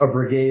a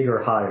brigade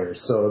or higher.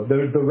 So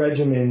the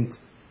regiment,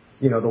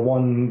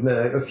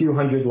 a few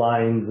hundred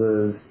lines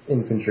of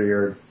infantry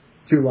or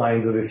 2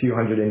 lines of a few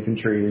hundred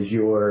infantry is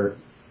your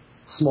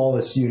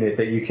smallest unit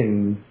that you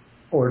can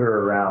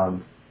order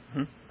around.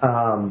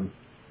 Mm-hmm.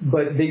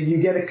 But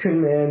you get a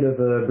command of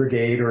a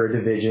brigade or a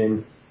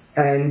division,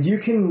 and you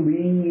can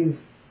leave.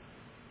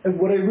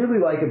 What I really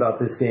like about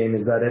this game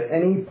is that at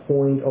any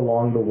point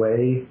along the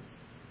way,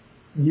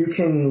 you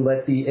can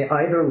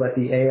either let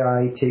the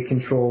AI take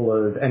control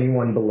of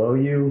anyone below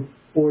you,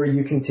 or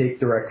you can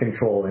take direct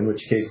control, in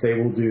which case they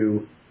will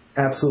do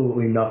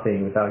absolutely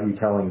nothing without you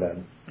telling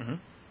them. Mm-hmm.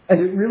 And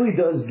it really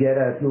does get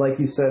at, like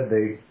you said,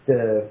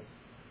 the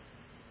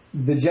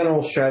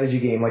general strategy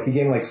game, like a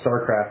game like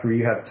StarCraft, where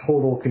you have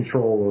total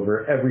control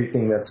over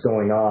everything that's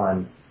going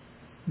on.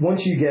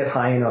 Once you get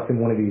high enough in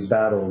one of these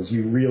battles,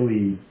 you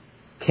really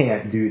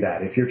can't do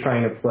that. If you're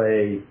trying to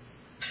play,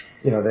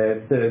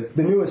 the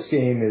newest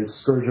game is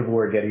Scourge of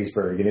War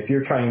Gettysburg, and if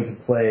you're trying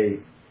to play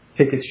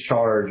Pickett's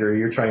Charge, or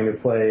you're trying to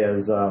play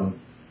as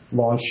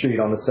Longstreet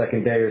on the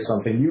second day or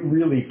something, you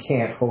really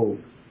can't hope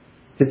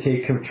to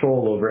take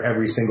control over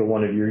every single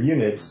one of your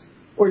units,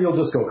 or you'll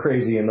just go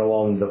crazy and they'll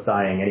all end up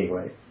dying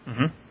anyway.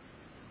 Mm-hmm.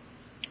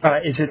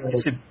 Is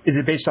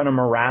it based on a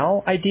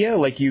morale idea?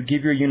 Like you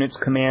give your units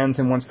commands,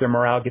 and once their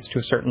morale gets to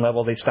a certain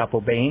level, they stop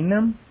obeying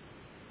them?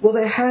 Well,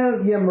 they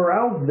have,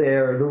 morale's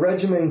there. The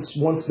regiments,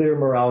 once their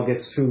morale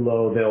gets too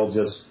low, they'll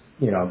just,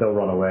 they'll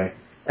run away.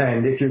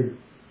 And if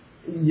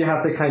you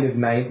have to kind of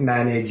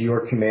manage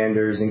your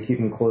commanders and keep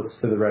them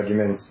close to the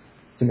regiments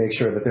to make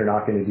sure that they're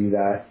not going to do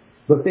that.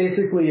 But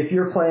basically, if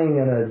you're playing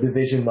at a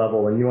division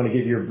level and you want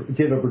to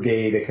give a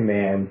brigade a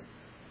command,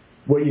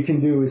 what you can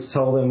do is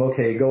tell them,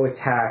 okay, go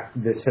attack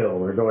this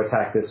hill or go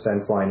attack this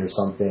fence line or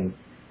something.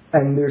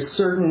 And there's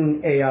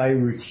certain AI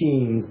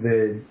routines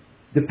that,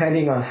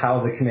 depending on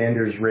how the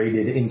commander's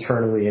rated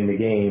internally in the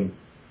game,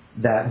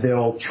 that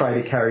they'll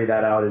try to carry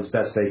that out as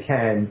best they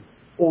can.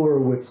 Or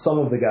with some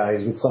of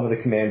the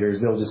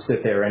commanders, they'll just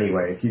sit there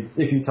anyway.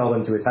 If you tell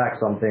them to attack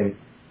something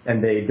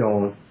and they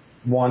don't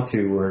want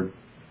to, or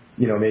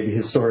maybe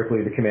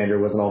historically the commander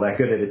wasn't all that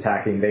good at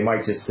attacking, they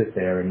might just sit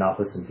there and not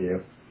listen to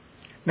you.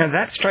 Now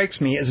that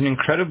strikes me as an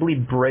incredibly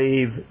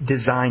brave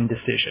design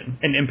decision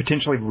and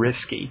potentially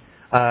risky.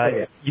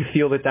 Yeah. You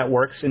feel that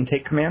works in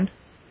Take Command?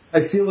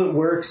 I feel it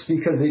works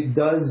because it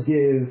does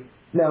give...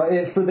 Now,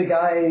 for the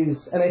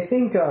guys, and I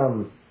think...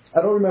 I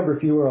don't remember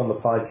if you were on the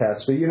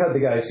podcast, but you had the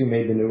guys who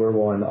made the newer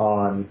one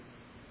on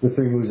the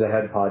 3 Moves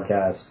Ahead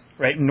podcast.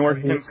 Right,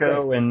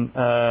 Nordhenko and...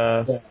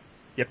 yeah.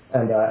 Yep.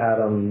 And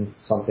Adam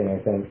something, I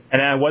think.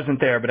 And I wasn't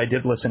there, but I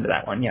did listen to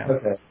that one, yeah.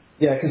 Okay.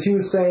 Yeah, because he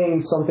was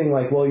saying something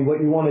like, well,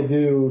 what you want to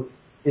do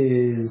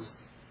is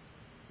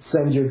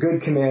send your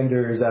good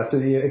commanders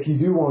if you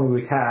do want to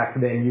attack,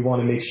 then you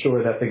want to make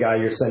sure that the guy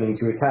you're sending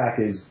to attack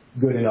is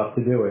good enough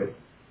to do it.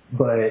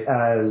 But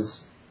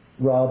as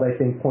Rob, I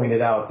think,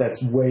 pointed out,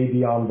 that's way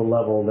beyond the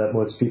level that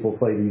most people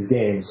play these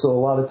games. So a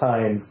lot of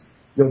times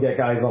you'll get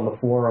guys on the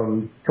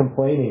forum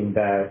complaining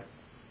that,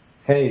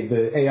 hey,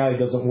 the AI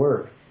doesn't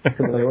work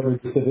because I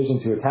ordered this division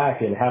to attack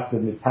and half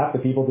the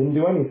people didn't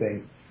do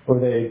anything. Or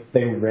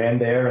they ran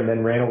there and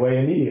then ran away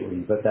immediately.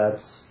 But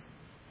that's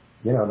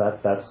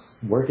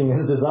working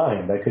as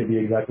designed. That could be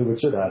exactly what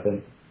should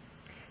happen.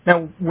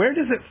 Now, where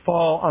does it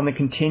fall on the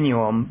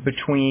continuum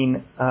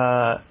between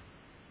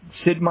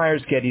Sid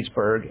Meier's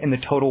Gettysburg and the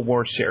Total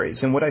War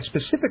series? And what I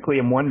specifically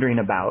am wondering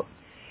about,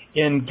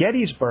 in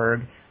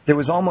Gettysburg, there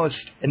was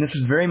almost, and this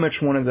is very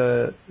much one of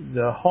the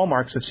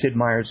hallmarks of Sid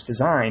Meier's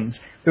designs,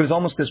 there was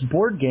almost this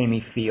board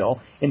gamey feel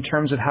in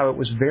terms of how it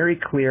was very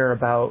clear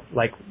about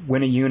like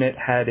when a unit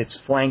had its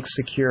flanks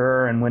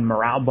secure and when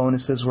morale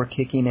bonuses were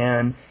kicking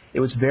in. It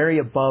was very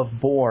above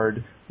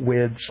board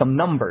with some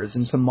numbers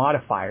and some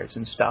modifiers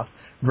and stuff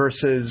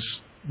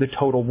versus the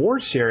Total War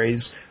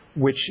series,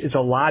 which is a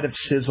lot of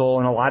sizzle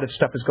and a lot of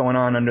stuff is going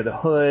on under the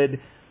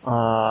hood.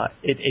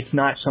 It's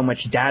not so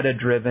much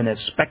data-driven as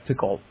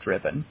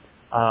spectacle-driven.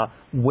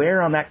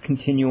 Where on that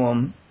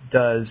continuum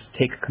does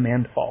Take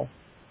Command fall?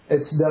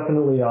 It's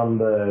definitely on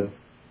the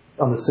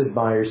Sid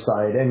Meier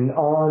side,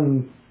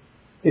 and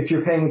if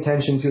you're paying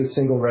attention to a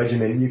single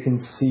regiment, you can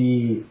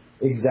see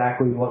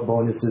exactly what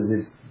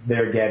bonuses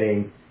they're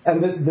getting,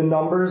 and the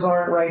numbers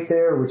aren't right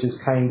there, which is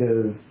kind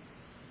of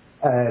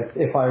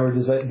if I were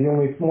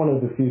one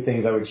of the few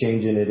things I would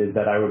change in it is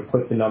that I would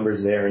put the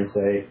numbers there and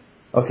say,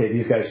 okay,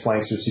 these guys'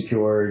 flanks are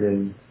secured,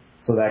 and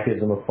so that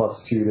gives them a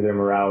 +2 to their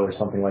morale or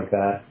something like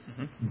that.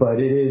 Mm-hmm. But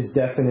it is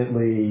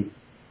definitely,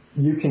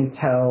 you can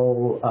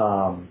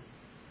tell,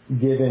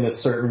 given a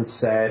certain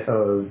set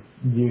of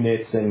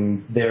units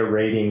and their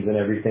ratings and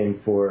everything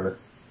for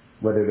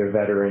whether they're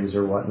veterans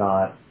or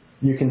whatnot,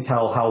 you can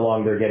tell how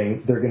long they're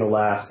going to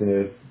last in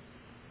a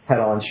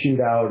head-on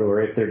shootout,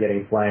 or if they're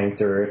getting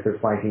flanked, or if they're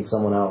flanking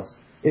someone else.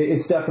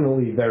 It's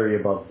definitely very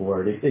above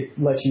board. It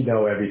lets you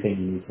know everything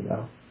you need to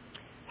know.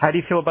 How do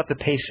you feel about the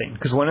pacing?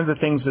 Because one of the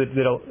things that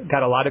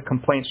got a lot of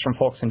complaints from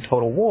folks in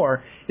Total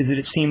War is that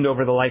it seemed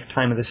over the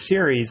lifetime of the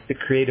series, the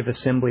Creative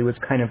Assembly was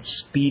kind of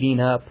speeding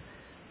up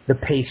the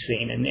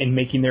pacing and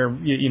making their,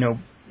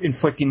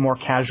 inflicting more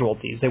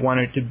casualties. They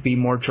wanted it to be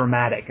more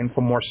dramatic and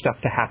for more stuff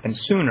to happen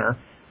sooner.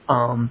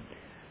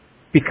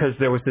 Because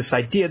there was this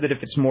idea that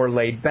if it's more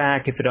laid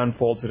back, if it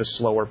unfolds at a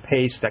slower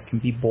pace, that can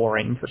be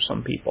boring for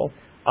some people.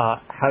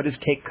 How does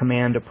Take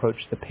Command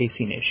approach the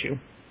pacing issue?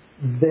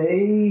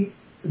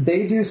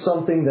 They do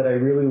something that I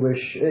really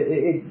wish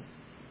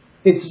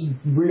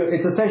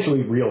it's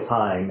essentially real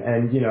time.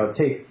 And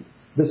take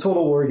the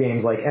Total War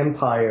games like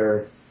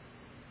Empire.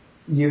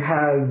 You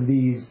have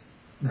these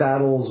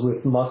battles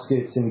with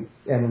muskets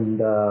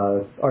and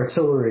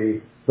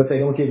artillery, but they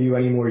don't give you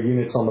any more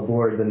units on the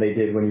board than they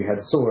did when you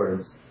had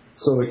swords.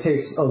 So it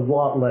takes a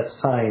lot less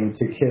time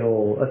to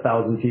kill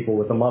 1,000 people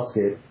with a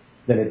musket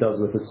than it does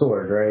with a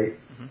sword, right?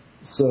 Mm-hmm.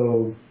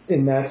 So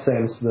in that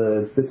sense,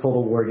 the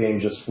Total War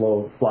games just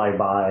fly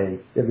by,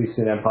 at least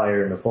in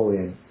Empire and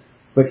Napoleon.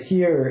 But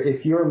here,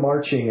 if you're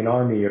marching an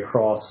army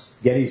across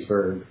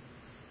Gettysburg,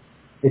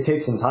 it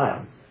takes some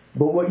time.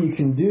 But what you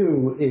can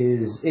do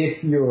is,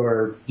 if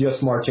you're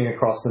just marching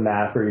across the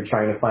map, or you're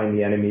trying to find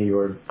the enemy,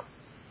 or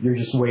you're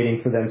just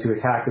waiting for them to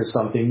attack or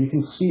something, you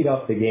can speed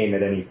up the game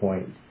at any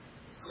point.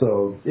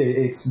 So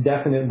it's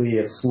definitely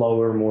a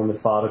slower, more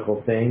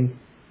methodical thing.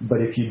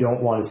 But if you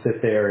don't want to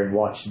sit there and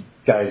watch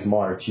guys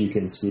march, you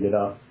can speed it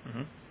up.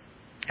 Mm-hmm.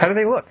 How do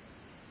they look?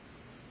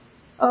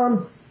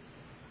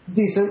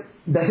 Decent.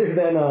 Better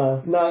than,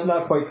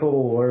 not quite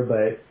Total War,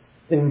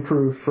 but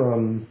improved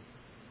from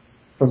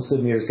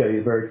Sid Meier's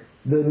Gettysburg.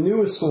 The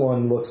newest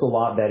one looks a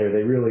lot better.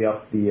 They really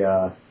upped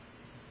the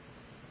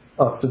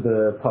up to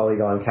the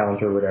polygon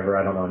count or whatever.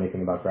 I don't know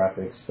anything about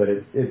graphics, but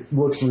it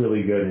looks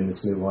really good in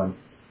this new one.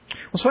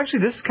 Well, so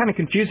actually, this is kind of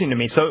confusing to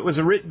me. So it was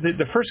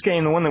the first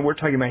game, the one that we're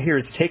talking about here,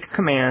 is Take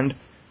Command,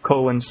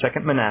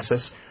 Second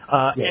Manassas.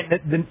 Yes.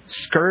 And the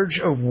Scourge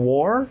of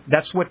War,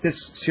 that's what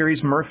this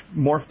series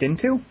morphed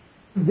into?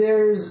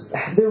 There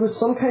was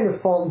some kind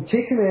of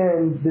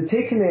the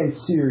Take Command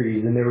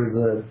series, and there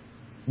was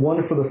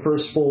one for the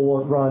first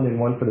full run and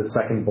one for the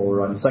second full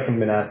run. Second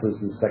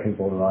Manassas is second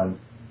full run.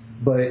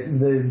 But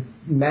the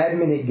Mad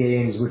Minute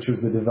Games, which was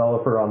the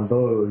developer on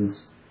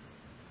those,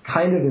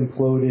 kind of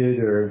imploded,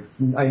 or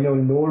I know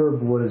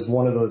Norb was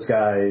one of those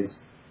guys,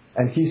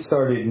 and he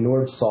started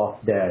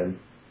Norbsoft Dev,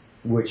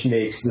 which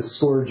makes the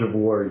Scourge of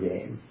War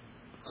game.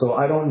 So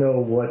I don't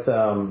know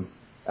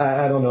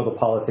I don't know the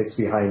politics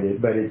behind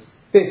it, but it's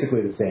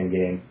basically the same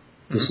game,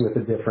 just with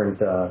a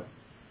different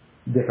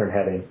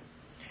heading.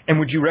 And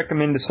would you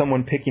recommend to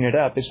someone picking it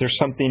up, is there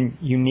something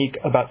unique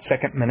about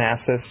Second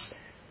Manassas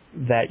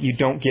that you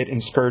don't get in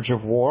Scourge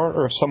of War?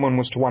 Or if someone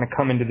was to want to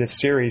come into this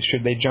series,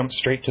 should they jump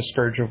straight to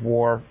Scourge of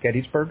War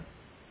Gettysburg?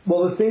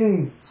 Well, the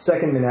thing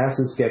Second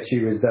Manassas gets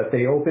you is that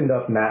they opened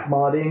up map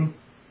modding,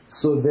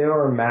 so there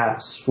are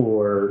maps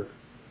for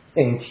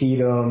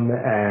Antietam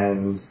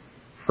and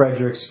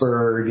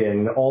Fredericksburg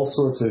and all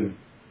sorts of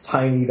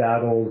tiny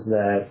battles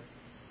that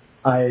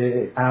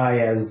I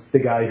as the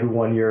guy who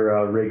won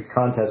your rigged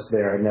contest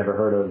there, had never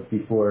heard of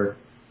before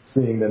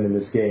seeing them in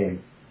this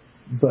game.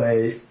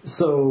 But,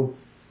 so,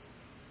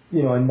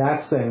 in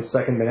that sense,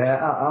 Second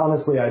Manassas,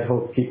 honestly, I'd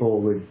hope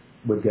people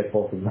would get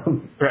both of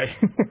them. Right.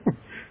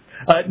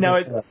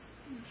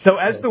 So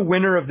as the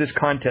winner of this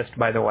contest,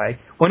 by the way,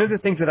 one of the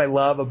things that I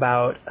love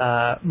about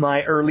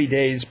my early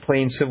days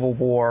playing Civil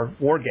War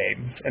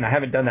games, and I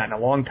haven't done that in a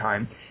long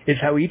time, is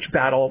how each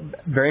battle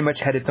very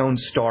much had its own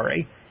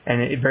story, and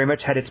it very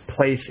much had its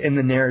place in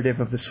the narrative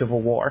of the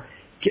Civil War.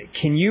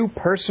 Can you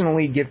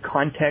personally give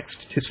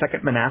context to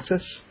Second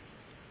Manassas?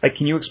 Like,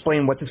 can you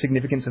explain what the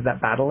significance of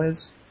that battle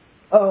is?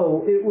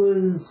 Oh,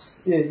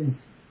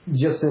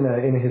 just in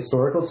a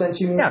historical sense,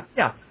 you mean?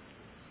 Yeah.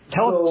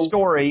 Tell us a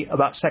story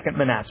about Second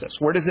Manassas.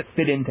 Where does it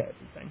fit into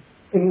everything?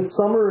 In the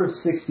summer of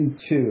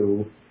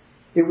 '62,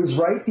 it was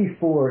right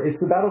before, it's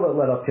the battle that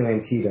led up to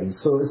Antietam.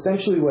 So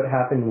essentially what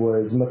happened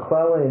was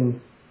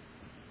McClellan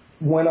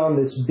went on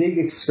this big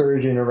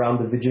excursion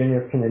around the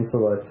Virginia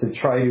Peninsula to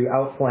try to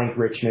outflank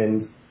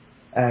Richmond.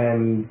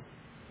 And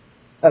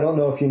I don't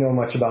know if you know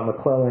much about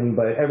McClellan,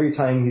 but every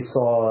time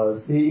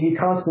he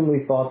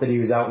constantly thought that he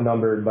was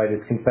outnumbered by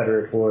this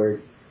Confederate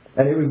horde.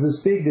 And it was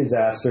this big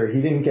disaster.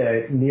 He didn't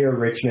get near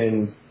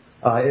Richmond.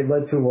 It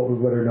led to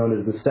what are known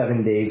as the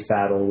 7 Days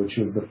Battle, which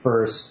was the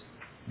first,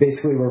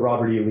 basically where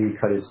Robert E. Lee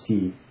cut his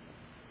teeth.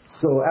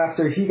 So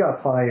after he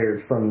got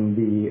fired from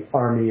the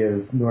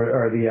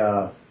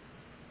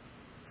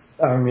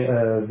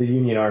the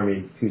Union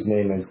Army, whose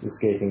name is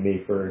escaping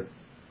me for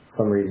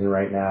some reason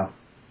right now,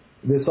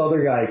 this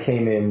other guy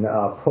came in,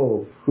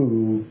 Pope,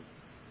 who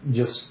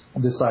just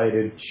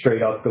decided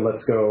straight up,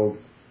 let's go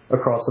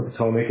across the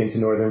Potomac into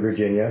Northern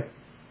Virginia.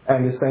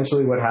 And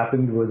essentially what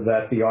happened was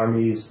that the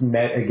armies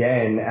met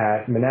again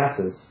at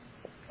Manassas.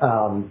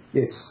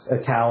 It's a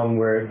town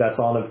that's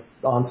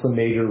on some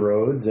major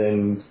roads,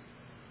 and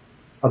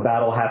a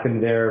battle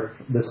happened there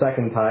the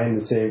second time,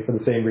 for the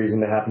same reason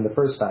that happened the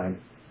first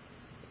time.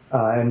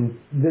 And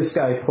this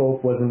guy,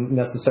 Pope, wasn't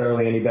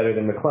necessarily any better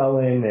than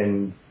McClellan,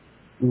 and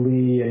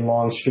Lee and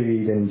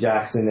Longstreet and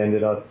Jackson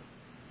ended up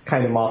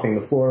kind of mopping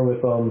the floor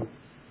with them.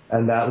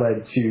 And that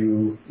led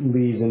to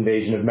Lee's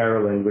invasion of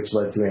Maryland, which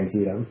led to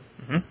Antietam.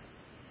 Mm-hmm.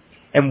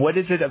 And what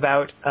is it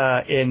about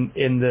in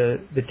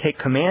the Take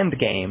Command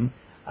game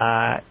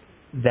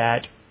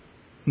that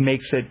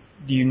makes it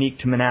unique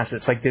to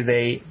Manassas? Like, do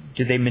they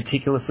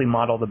meticulously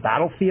model the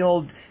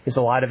battlefield? Is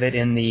a lot of it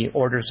in the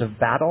orders of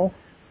battle?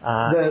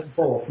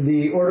 Both.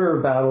 The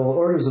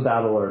orders of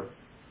battle are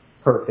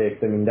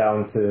perfect. I mean,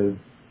 down to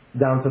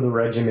the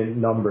regiment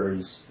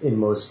numbers in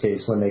most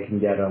cases when they can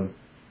get them.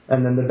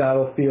 And then the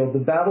battlefield, the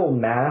battle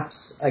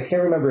maps, I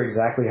can't remember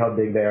exactly how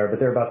big they are, but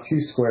they're about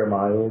 2 square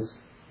miles,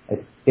 I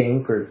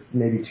think, or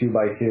maybe 2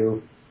 by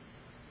 2.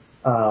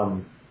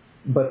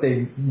 But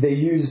they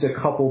used a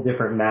couple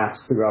different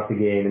maps throughout the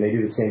game, and they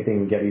do the same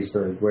thing in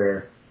Gettysburg,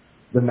 where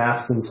the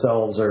maps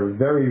themselves are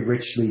very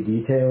richly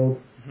detailed,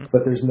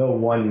 but there's no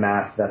one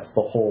map that's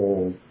the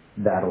whole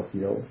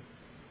battlefield.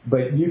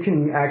 But you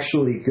can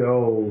actually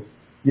go,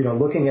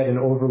 looking at an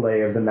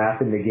overlay of the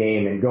map in the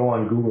game, and go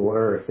on Google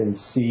Earth and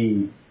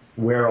see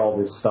where all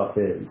this stuff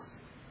is,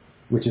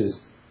 which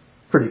is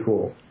pretty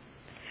cool.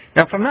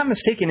 Now, if I'm not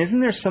mistaken, isn't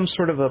there some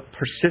sort of a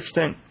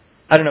persistent,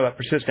 I don't know about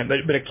persistent,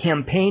 but a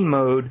campaign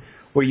mode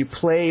where you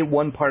play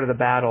one part of the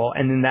battle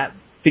and then that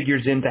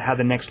figures into how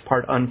the next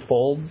part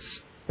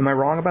unfolds? Am I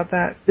wrong about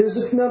that? There's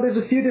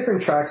a few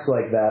different tracks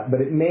like that, but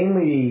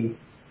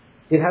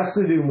it has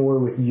to do more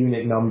with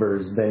unit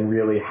numbers than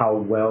really how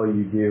well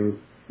you do.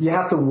 You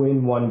have to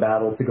win one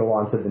battle to go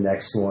on to the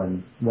next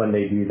one when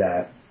they do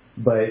that.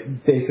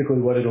 But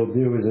basically what it'll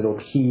do is it'll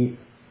keep,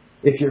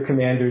 if your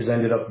commanders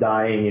ended up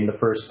dying in the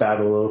first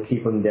battle, it'll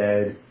keep them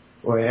dead,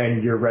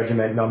 and your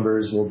regiment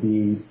numbers will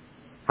be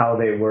how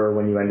they were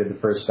when you ended the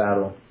first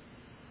battle.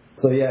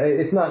 So yeah,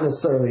 it's not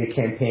necessarily a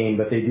campaign,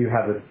 but they do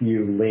have a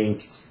few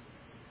linked,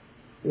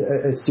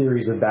 a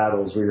series of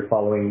battles where you're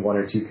following one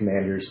or two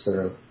commanders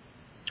through.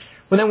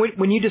 Well, then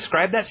when you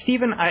describe that,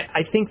 Stephen,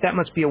 I think that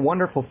must be a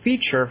wonderful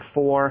feature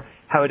for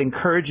how it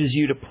encourages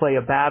you to play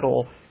a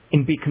battle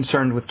and be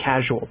concerned with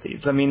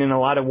casualties. I mean, in a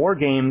lot of war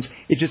games,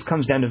 it just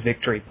comes down to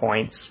victory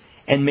points.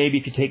 And maybe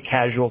if you take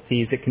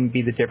casualties, it can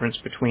be the difference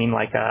between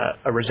like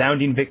a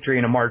resounding victory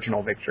and a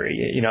marginal victory.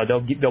 You know,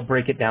 they'll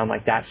break it down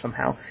like that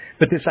somehow.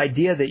 But this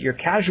idea that your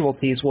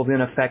casualties will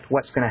then affect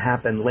what's going to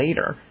happen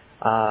later,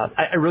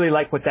 I really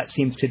like what that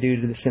seems to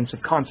do to the sense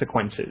of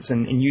consequences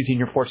and using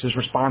your forces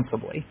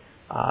responsibly.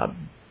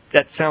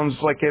 That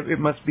sounds like it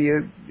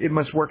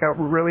must work out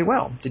really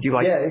well. Did you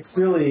like it? Yeah, it's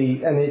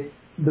really, and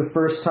the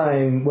first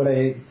time when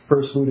I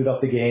first booted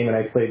up the game and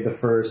I played the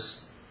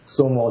first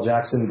Stonewall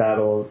Jackson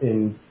battle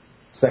in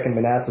 2nd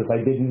Manassas, I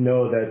didn't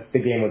know that the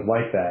game was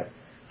like that.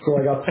 So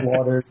I got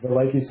slaughtered, but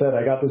like you said,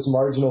 I got this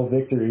marginal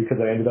victory because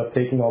I ended up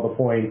taking all the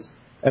points.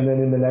 And then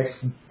in the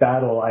next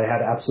battle, I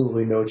had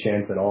absolutely no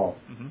chance at all,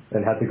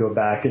 and had to go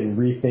back and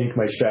rethink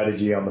my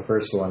strategy on the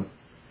first one.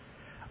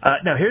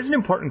 Now, here's an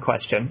important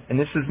question, and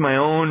this is my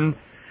own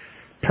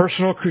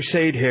personal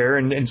crusade here,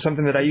 and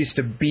something that I used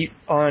to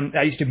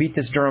beat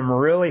this drum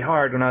really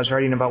hard when I was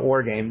writing about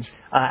war games.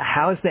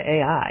 How is the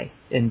AI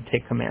in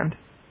Take Command?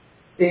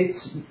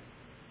 It's,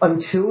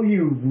 until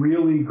you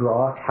really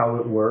grok how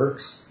it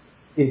works,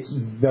 it's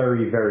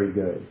very, very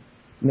good.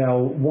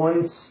 Now,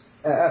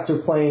 after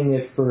playing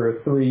it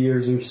for 3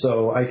 years or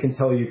so, I can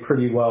tell you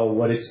pretty well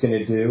what it's going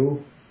to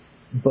do,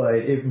 but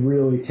it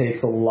really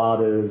takes a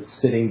lot of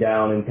sitting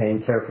down and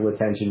paying careful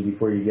attention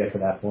before you get to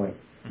that point.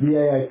 The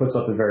AI puts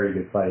up a very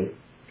good fight.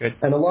 Good.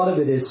 And a lot of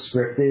it is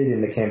scripted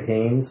in the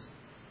campaigns,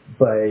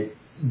 but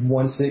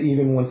once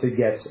it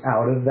gets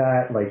out of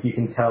that, like you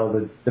can tell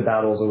that the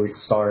battles always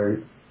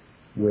start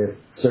with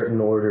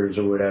certain orders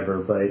or whatever,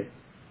 but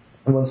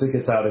once it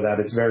gets out of that,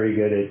 it's very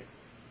good at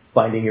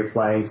finding your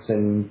flanks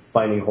and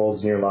finding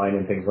holes in your line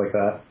and things like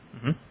that.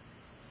 And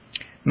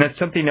that's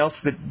something else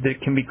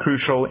that can be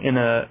crucial in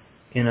a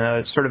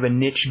sort of a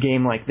niche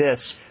game like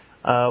this.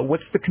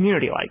 What's the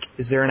community like?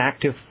 Is there an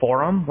active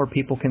forum where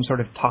people can sort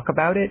of talk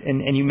about it?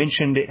 And you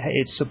mentioned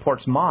it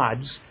supports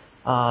mods.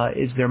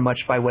 Is there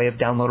much by way of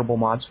downloadable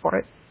mods for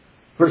it?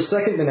 For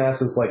 2nd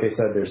Manassas, like I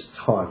said, there's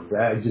tons.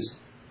 Just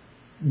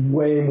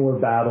way more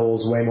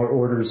battles, way more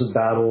orders of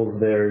battles.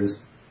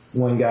 There's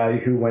one guy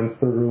who went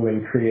through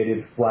and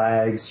created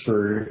flags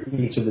for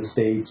each of the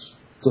states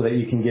so that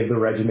you can give the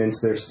regiments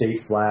their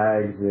state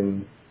flags.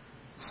 And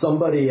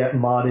somebody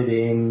modded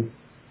in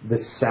the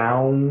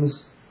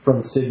sounds from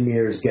Sid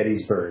Meier's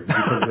Gettysburg,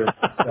 because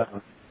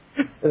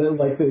they're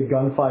like the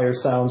gunfire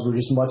sounds were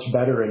just much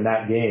better in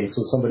that game.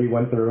 So somebody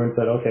went through and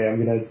said, okay,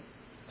 I'm going to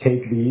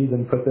take these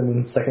and put them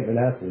in 2nd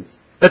Manassas.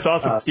 That's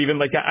awesome, Stephen.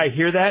 Like, I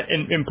hear that,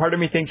 and part of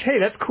me thinks, hey,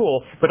 that's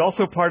cool. But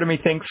also part of me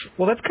thinks,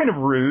 well, that's kind of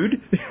rude.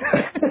 But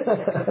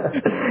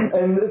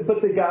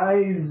the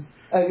guys,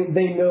 I mean,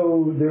 they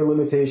know their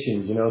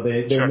limitations. You know,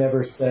 they Sure.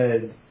 never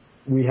said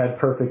we had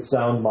perfect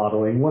sound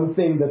modeling. One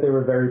thing that they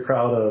were very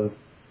proud of,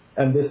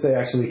 and this they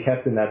actually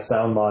kept in that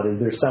sound mod, is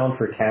their sound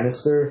for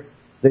canister.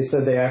 They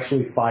said they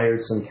actually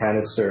fired some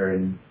canister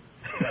and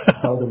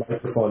held the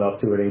microphone up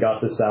to it and got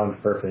the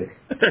sound perfect.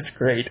 That's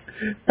great.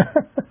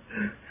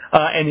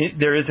 And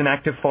there is an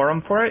active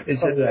forum for it?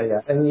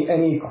 Yeah.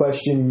 Any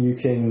question you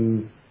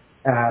can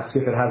ask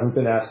if it hasn't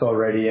been asked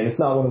already, and it's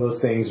not one of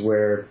those things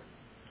where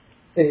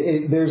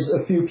there's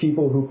a few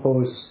people who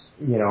post,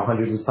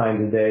 hundreds of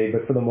times a day,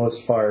 but for the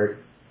most part,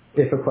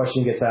 if a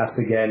question gets asked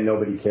again,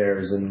 nobody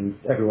cares, and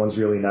everyone's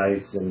really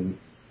nice, and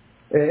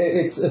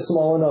it's a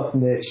small enough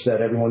niche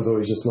that everyone's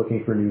always just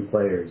looking for new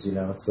players,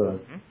 so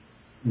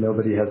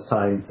nobody has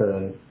time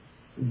to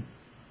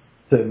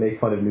make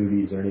fun of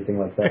newbies or anything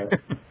like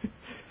that.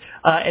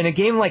 In a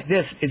game like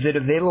this, is it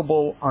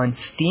available on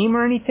Steam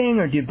or anything,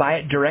 or do you buy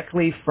it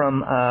directly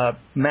from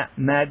Mad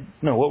Minute?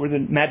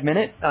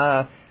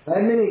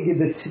 Mad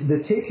Minute,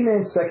 the Take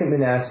Command 2nd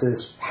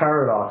Manassas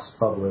Paradox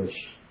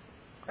published.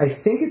 I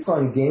think it's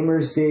on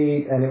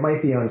Gamersgate, and it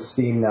might be on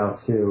Steam now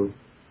too.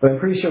 But I'm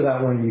pretty sure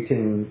that one you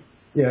can.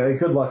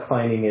 Good luck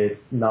finding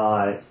it.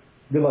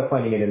 Good luck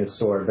finding it in a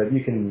store, but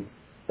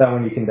that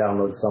one you can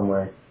download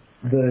somewhere.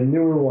 The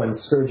newer one,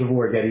 Scourge of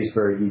War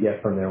Gettysburg, you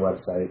get from their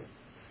website,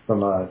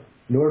 from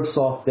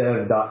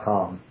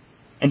NorbSoftDev.com.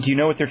 And do you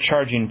know what they're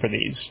charging for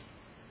these?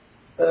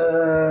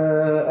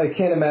 I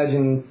can't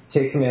imagine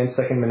Take Command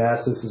Second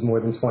Manassas is more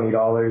than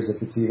 $20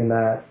 if it's even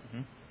that.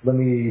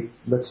 Mm-hmm.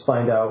 Let's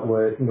find out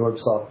what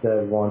Norbsoft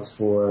Dev wants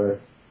for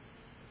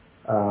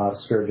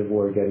Scourge of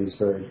War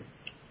Gettysburg.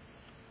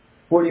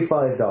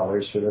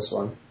 $45 for this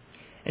one.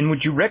 And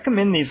would you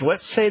recommend these?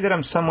 Let's say that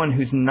I'm someone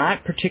who's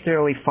not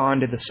particularly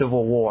fond of the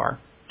Civil War,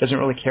 doesn't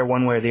really care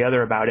one way or the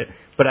other about it,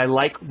 but I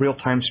like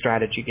real-time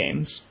strategy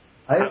games.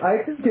 I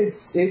think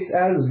it's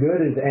as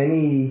good as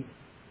any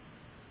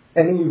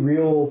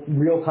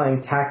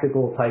real-time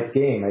tactical type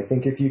game. I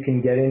think if you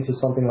can get into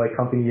something like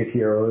Company of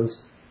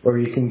Heroes, or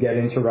you can get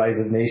into Rise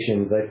of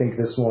Nations, I think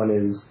this one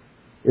is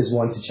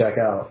one to check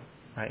out.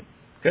 Right.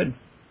 Good.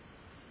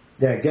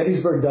 Yeah,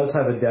 Gettysburg does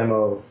have a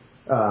demo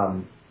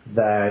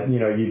that,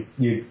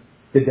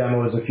 the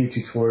demo is a few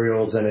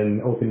tutorials and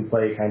an open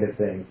play kind of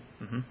thing.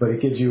 Mm-hmm. But it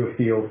gives you a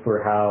feel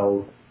for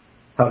how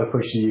to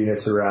push the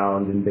units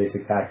around and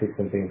basic tactics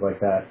and things like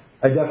that.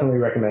 I definitely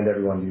recommend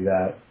everyone do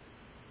that.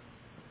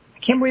 I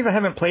can't believe I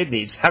haven't played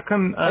these. How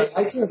come...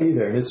 I can't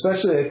either. And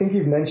especially, I think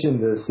you've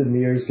mentioned the Sid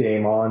Meier's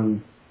game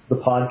on the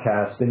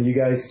podcast, and you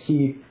guys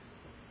you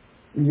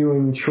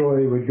and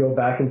Troy would go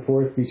back and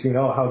forth between,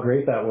 how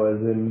great that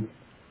was, and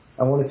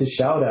I wanted to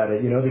shout at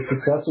it. The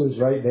success was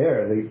right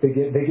there.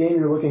 The game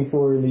you're looking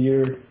for in the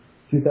year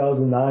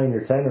 2009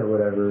 or 10 or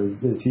whatever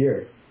is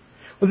here.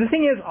 Well, the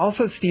thing is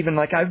also, Stephen,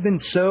 I've been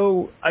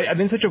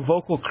such a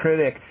vocal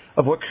critic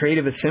of what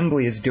Creative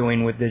Assembly is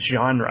doing with this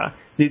genre,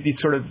 these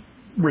sort of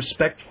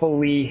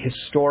respectfully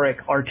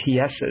historic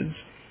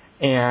RTSs,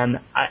 and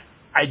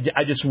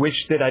I just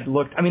wish that I'd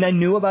looked. I mean, I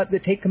knew about the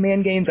Take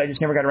Command games, I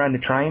just never got around to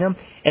trying them.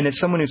 And as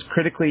someone who's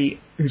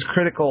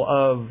critical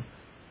of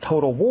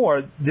Total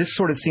War, this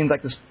sort of seems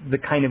like the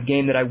kind of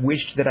game that I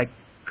wished that I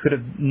could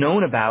have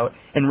known about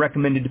and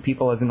recommended to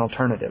people as an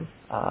alternative.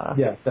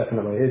 Yeah,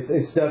 definitely.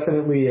 It's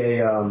definitely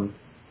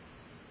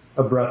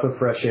a breath of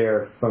fresh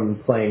air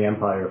from playing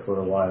Empire for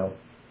a while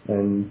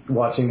and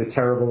watching the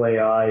terrible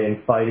AI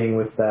and fighting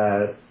with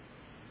that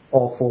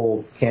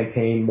awful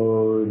campaign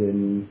mode.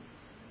 And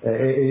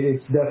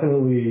it's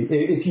definitely,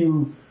 if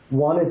you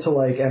wanted to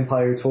like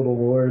Empire Total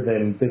War,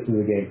 then this is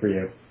a game for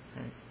you.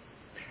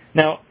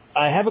 Now,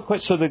 I have a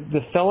question. So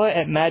the fella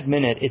at Mad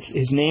Minute,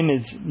 his name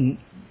is,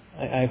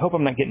 I hope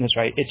I'm not getting this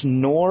right. It's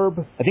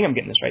Norb, I think I'm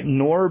getting this right,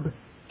 Norb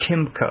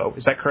Timko.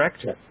 Is that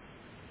correct? Yes.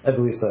 I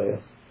believe so,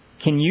 yes.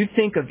 Can you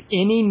think of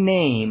any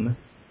name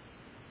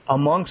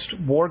amongst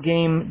war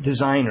game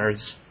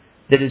designers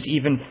that is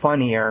even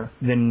funnier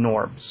than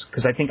Norb's?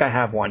 Because I think I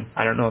have one.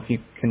 I don't know if you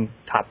can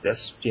top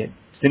this. Does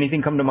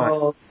anything come to mind?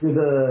 Well, do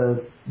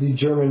the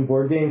German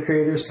board game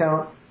creators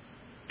count?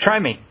 Try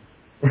me.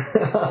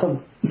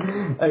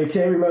 I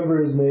can't remember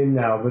his name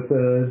now, but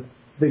the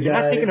guy... You're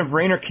not thinking of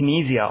Rainer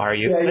Knizia, are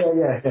you?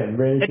 Yeah.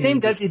 That name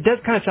does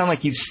kind of sound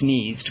like you've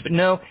sneezed, but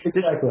no.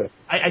 Exactly.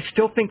 I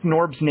still think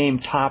Norb's name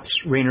tops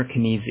Rainer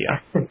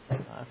Knizia.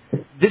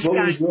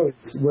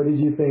 What did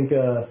you think?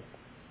 All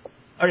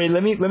right,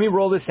 let me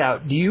roll this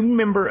out. Do you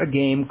remember a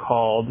game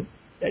called?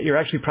 You're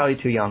actually probably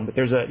too young, but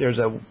there's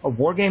a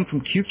war game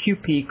from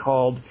QQP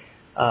called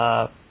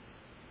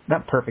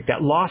not Perfect. The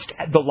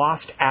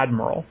Lost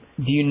Admiral.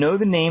 Do you know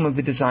the name of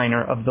the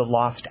designer of The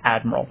Lost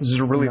Admiral? This is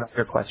a really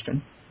fair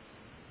question.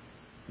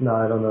 No,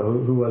 I don't know.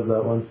 Who was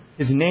that one?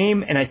 His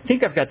name, and I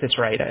think I've got this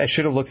right. I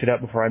should have looked it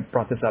up before I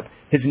brought this up.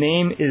 His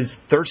name is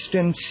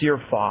Thorsten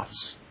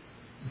Searfoss.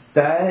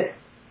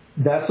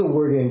 That's a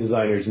war game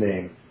designer's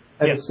name.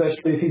 And yes.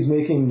 Especially if he's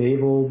making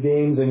naval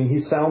games. I mean, he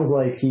sounds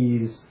like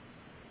he's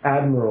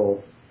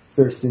Admiral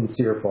Thorsten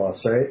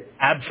Searfoss, right?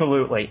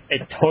 Absolutely.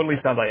 It totally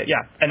sounds like it,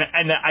 yeah. And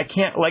I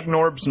can't, like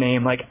Norb's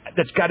name,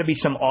 that's got to be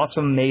some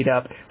awesome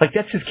made-up,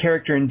 that's his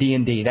character in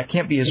D&D. That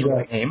can't be his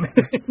real name.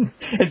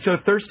 And so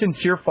Thorsten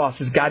Searfoss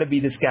has got to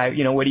be this guy,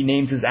 what he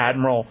names as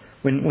Admiral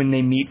when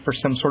they meet for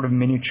some sort of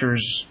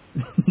miniatures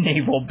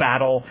naval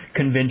battle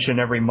convention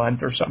every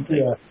month or something.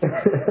 Yeah.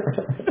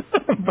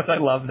 But I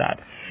love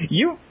that.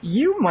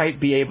 You might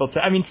be able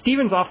to,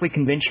 Steven's awfully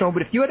conventional,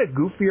 but if you had a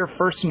goofier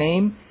first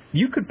name,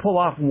 you could pull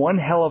off one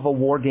hell of a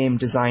war game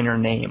designer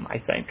name, I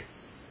think.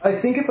 I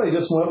think if I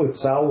just went with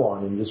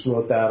Salwan and just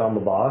wrote that on the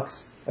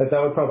box, that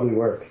would probably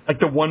work. Like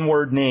the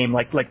one-word name,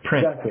 like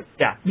Prince. Exactly.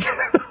 Yeah.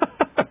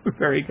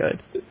 Very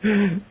good.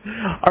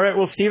 All right,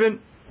 well, Stephen,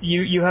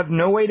 you have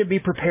no way to be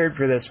prepared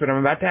for this, but I'm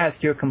about to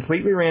ask you a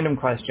completely random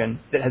question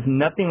that has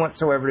nothing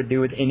whatsoever to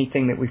do with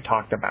anything that we've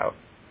talked about.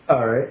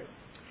 All right.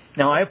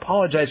 Now, I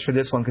apologize for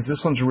this one because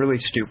this one's really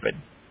stupid.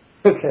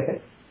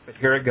 Okay. But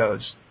here it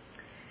goes.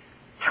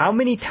 How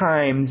many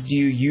times do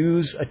you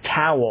use a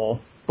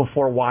towel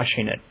before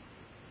washing it?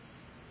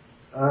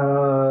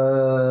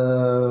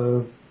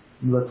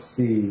 Let's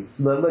see.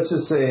 Let's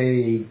just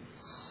say...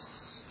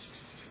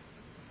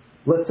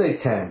 Let's say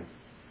 10.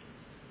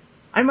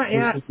 I might,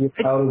 yeah.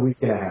 About a week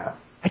and a half.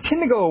 I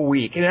tend to go a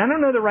week, and I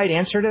don't know the right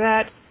answer to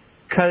that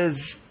because...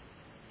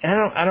 And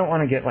I don't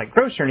want to get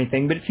gross or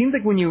anything, but it seems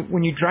like when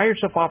you dry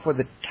yourself off with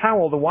a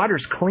towel, the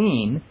water's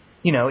clean.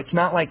 It's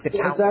not like the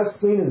towel. It's as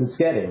clean as it's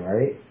getting,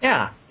 right?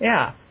 Yeah.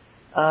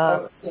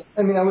 I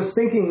mean, I was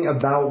thinking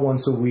about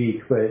once a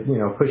week, but,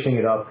 pushing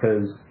it up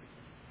because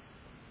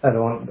I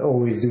don't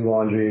always do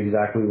laundry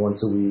exactly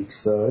once a week.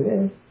 So,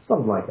 yeah,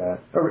 something like that.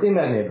 Or in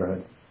that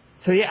neighborhood.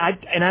 So, yeah,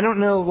 I don't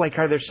know, like,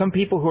 are there some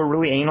people who are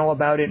really anal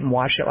about it and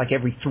wash it, like,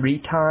 every 3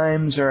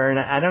 times? And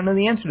I don't know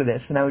the answer to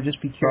this, and I would just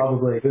be curious.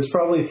 Probably. There's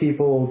probably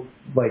people,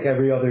 like,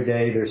 every other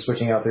day they're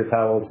switching out their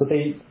towels, but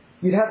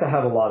you'd have to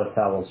have a lot of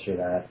towels for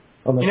that,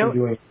 unless you're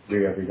doing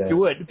laundry every day. You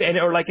would.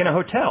 Or like in a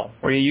hotel,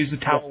 where you use the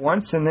towel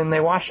once and then they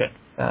wash it.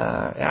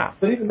 Yeah.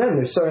 But even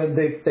then,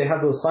 they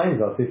have those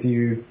signs up if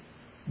you,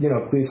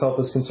 please help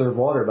us conserve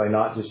water by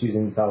not just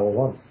using the towel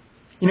once.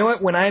 You know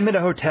what? When I'm at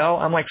a hotel,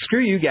 I'm like, screw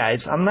you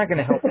guys. I'm not going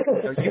to help.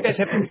 You guys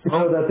have to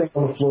throw that thing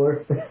on the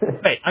floor.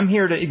 Right. I'm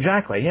here to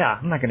exactly. Yeah.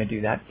 I'm not going to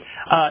do that.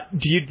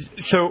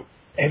 So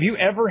have you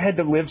ever had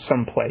to live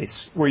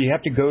someplace where you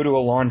have to go to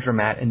a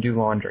laundromat and do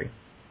laundry?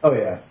 Oh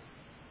yeah.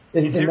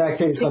 In that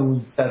case,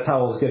 that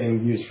towel's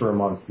getting used for a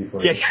month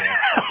before. Yeah.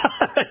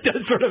 It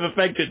does sort of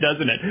affect it,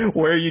 doesn't it?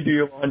 Where you do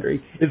your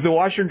laundry. Is the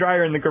washer and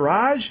dryer in the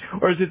garage,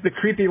 or is it the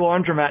creepy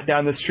laundromat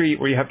down the street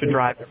where you have to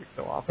drive every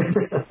so often?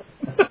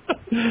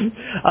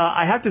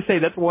 I have to say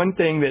that's one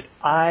thing that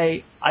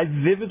I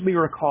vividly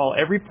recall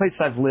every place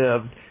I've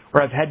lived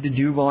where I've had to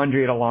do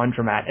laundry at a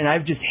laundromat, and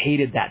I've just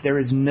hated that. There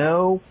is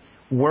no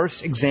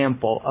worse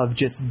example of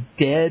just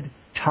dead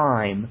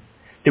time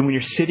than when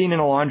you're sitting in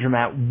a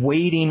laundromat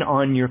waiting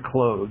on your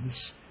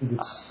clothes.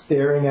 Just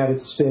staring at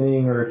it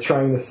spinning or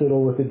trying to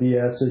fiddle with a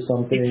DS or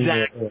something.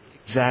 Exactly.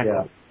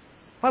 Yeah.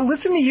 Well,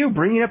 listen to you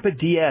bringing up a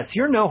DS.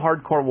 You're no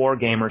hardcore war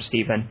gamer,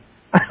 Stephen.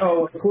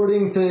 Oh,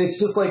 according to, it's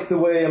just like the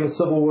way I'm a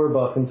Civil War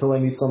buff until I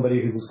meet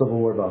somebody who's a Civil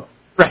War buff.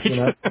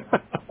 Right.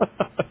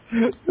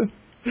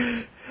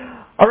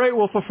 All right,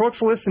 well, for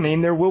folks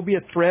listening, there will be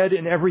a thread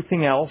in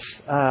everything else,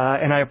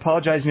 and I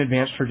apologize in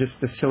advance for just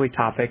this silly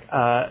topic.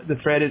 The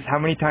thread is how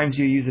many times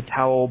you use a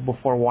towel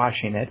before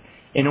washing it.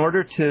 In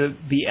order to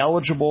be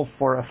eligible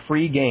for a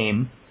free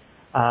game,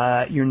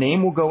 your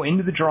name will go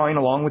into the drawing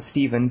along with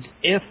Stephen's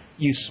if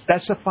you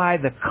specify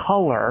the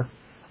color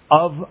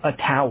of a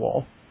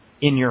towel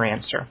in your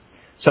answer.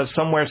 So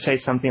somewhere say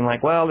something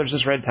like, well, there's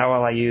this red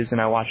towel I use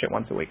and I wash it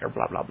once a week or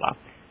blah, blah, blah.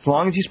 As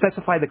long as you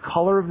specify the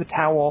color of a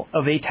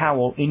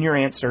towel in your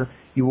answer,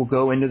 you will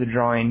go into the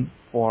drawing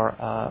for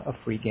a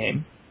free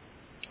game.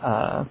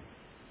 All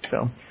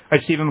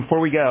right, Stephen, before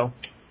we go,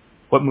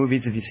 what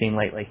movies have you seen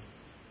lately?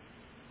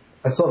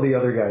 I saw The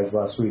Other Guys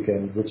last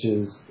weekend, which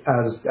is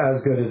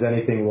as good as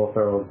anything Will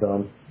Ferrell's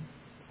done.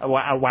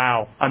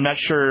 Wow. I'm not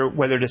sure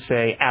whether to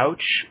say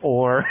ouch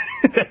or...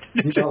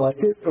 You don't like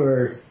it?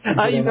 Or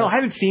I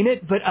haven't seen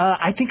it, but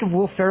I think of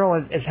Will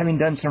Ferrell as having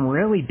done some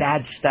really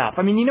bad stuff.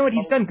 I mean, you know what?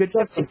 He's done good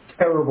stuff. Some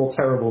terrible,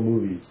 terrible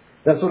movies.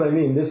 That's what I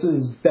mean. This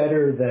is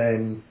better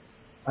than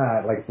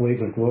like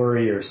Blades of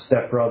Glory or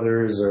Step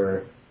Brothers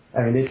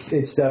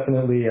it's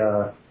definitely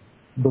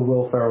the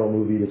Will Ferrell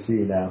movie to see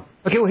now.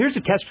 Okay, well, here's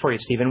a test for you,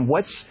 Stephen.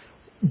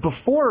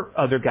 Before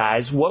Other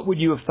Guys, what would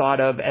you have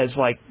thought of as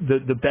like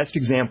the best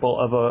example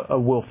of a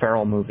Will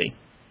Ferrell movie?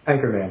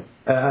 Anchorman.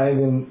 I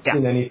haven't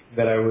seen anything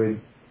that I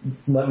would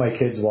let my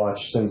kids watch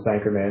since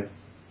Anchorman.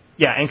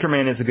 Yeah,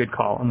 Anchorman is a good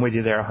call. I'm with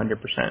you there 100%.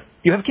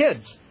 You have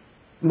kids?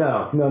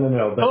 No.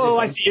 But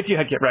I see. If you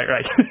had kids,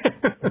 right.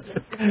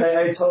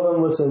 I told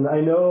them, listen,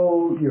 I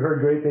know you heard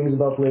great things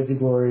about Blades of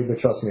Glory, but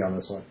trust me on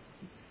this one.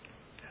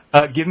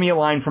 Give me a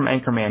line from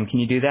Anchorman. Can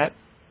you do that?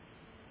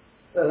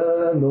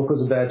 Milk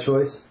was a bad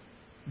choice.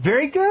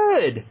 Very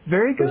good.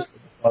 Very good.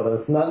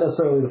 Not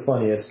necessarily the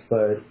funniest,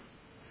 but...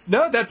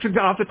 No, that's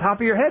off the top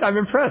of your head. I'm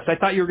impressed. I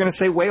thought you were going to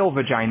say whale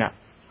vagina.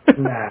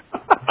 Nah.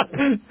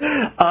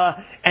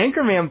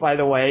 Anchorman, by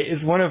the way,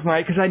 is one of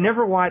my... Because I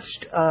never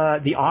watched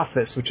The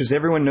Office, which is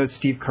everyone knows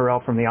Steve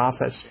Carell from The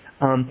Office.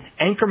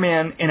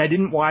 Anchorman, and I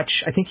didn't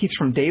watch... I think he's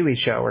from Daily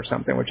Show or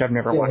something, which I've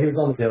never watched. Yeah, he was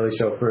on The Daily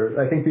Show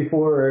I think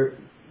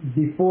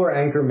before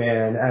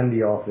Anchorman and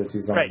The Office, he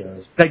was on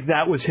those. Like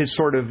that was his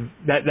sort of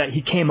that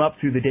he came up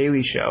through The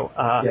Daily Show.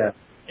 Yeah.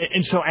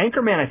 And so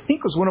Anchorman, I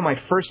think, was one of my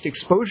first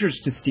exposures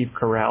to Steve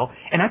Carell,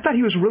 and I thought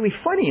he was really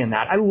funny in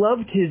that. I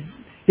loved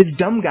his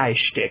dumb guy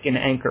shtick in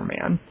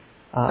Anchorman.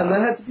 And that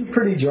had to be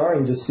pretty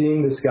jarring, just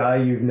seeing this guy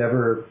you've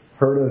never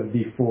heard of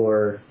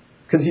before,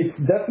 because he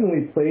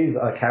definitely plays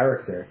a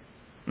character.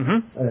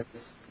 Mm-hmm.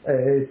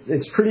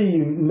 It's pretty,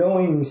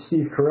 knowing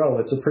Steve Carell,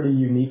 it's a pretty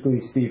uniquely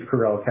Steve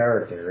Carell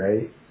character,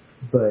 right?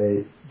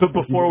 But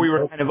before we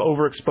were kind of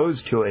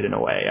overexposed to it in a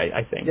way,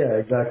 I think. Yeah,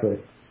 exactly.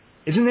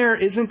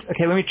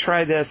 Okay, let me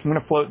try this. I'm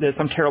going to float this.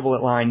 I'm terrible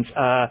at lines.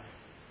 I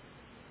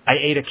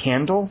ate a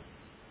candle.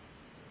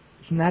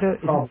 Isn't that a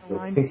line?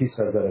 I think he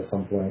says that at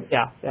some point.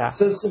 Yeah. He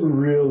says some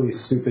really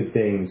stupid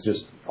things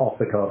just off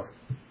the cuff.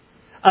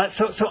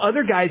 So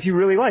other guys you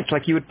really liked,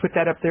 like you would put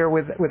that up there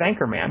with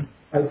Anchorman.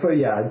 I'd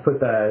put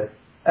that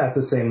at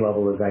the same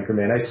level as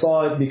Anchorman. I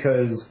saw it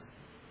because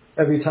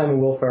every time a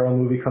Will Ferrell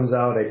movie comes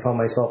out, I tell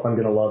myself I'm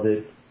going to love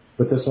it.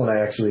 But this one I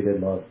actually did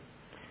love.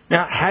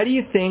 Now, how do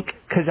you think,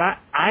 because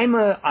I'm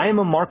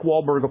a Mark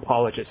Wahlberg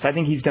apologist. I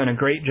think he's done a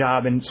great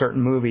job in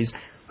certain movies,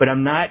 but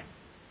I'm not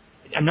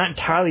I'm not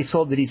entirely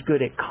sold that he's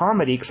good at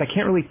comedy because I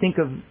can't really think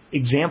of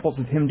examples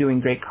of him doing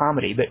great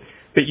comedy.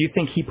 But you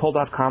think he pulled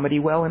off comedy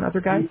well in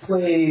Other Guys? He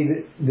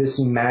played this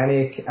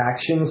manic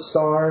action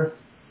star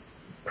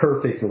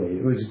perfectly.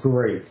 It was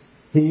great.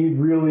 He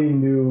really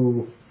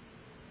knew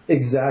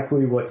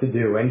exactly what to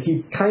do, and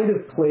he kind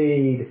of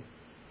played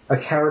a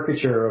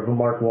caricature of a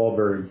Mark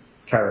Wahlberg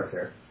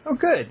character. Oh,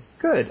 good.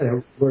 And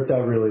it worked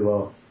out really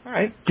well. All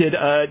right. Did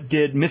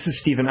Mrs.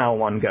 Stephen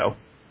Alwan go?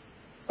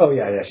 Oh,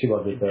 yeah, she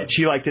loved it too.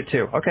 She liked it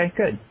too. Okay,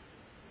 good.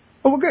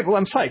 Oh, well, good. Well,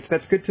 I'm psyched.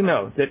 That's good to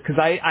know. That because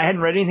I hadn't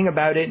read anything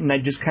about it, and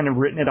I'd just kind of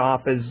written it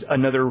off as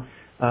another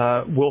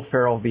Will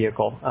Ferrell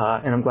vehicle,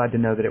 and I'm glad to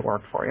know that it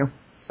worked for you.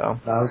 So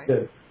that was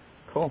good.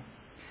 Cool.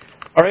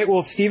 All right.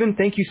 Well, Stephen,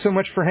 thank you so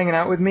much for hanging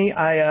out with me.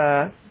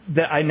 I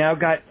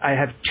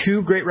have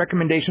 2 great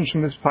recommendations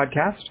from this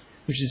podcast,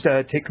 which is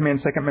Take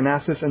Command Second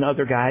Manassas and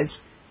Other Guys,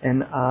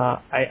 and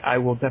I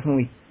will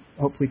definitely,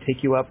 hopefully,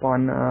 take you up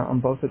on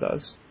both of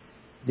those.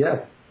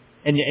 Yeah.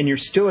 And you're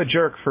still a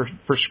jerk for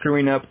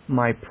screwing up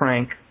my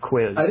prank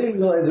quiz. I didn't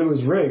realize it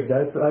was rigged.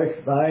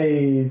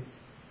 I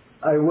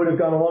would have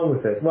gone along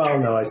with it. Well,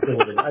 no, I still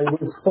wouldn't. I would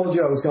have told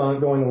you I was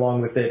going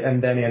along with it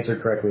and then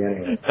answered correctly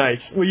anyway.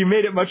 Nice. Well, you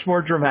made it much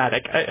more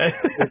dramatic.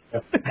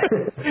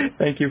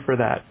 Thank you for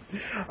that.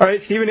 All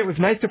right, Stephen, it was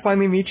nice to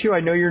finally meet you.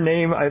 I know your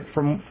name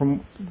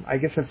from I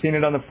guess I've seen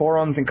it on the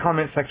forums and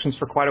comment sections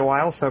for quite a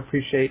while, so I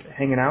appreciate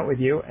hanging out with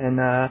you.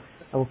 And I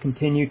will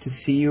continue to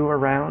see you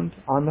around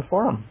on the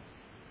forum.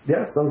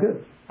 Yeah, sounds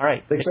good. All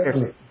right. Thanks for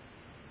having me.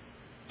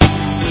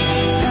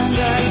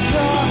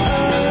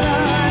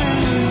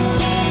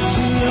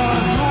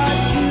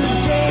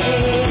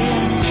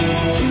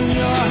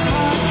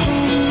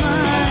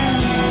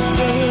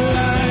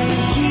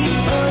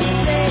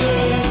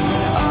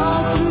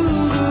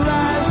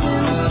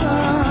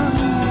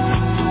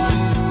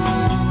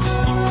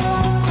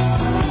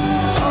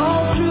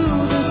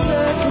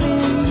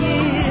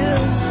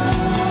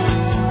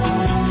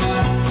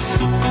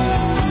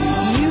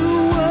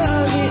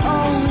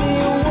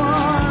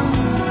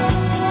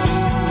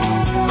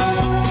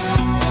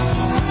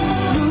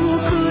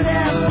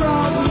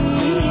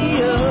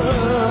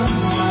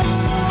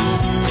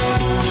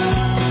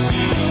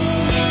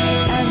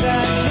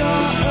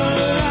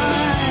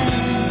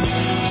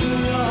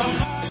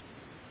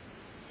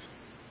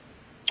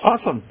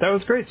 Awesome. That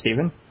was great,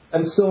 Stephen.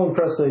 I'm still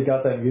impressed that you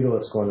got that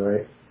Mutalisk one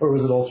right. Or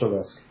was it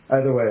Ultralisk?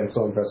 Either way, I'm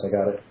so impressed I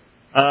got it.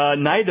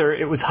 Neither.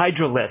 It was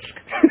Hydralisk.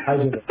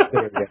 Hydralisk.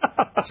 There you go.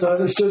 So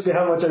that shows you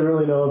how much I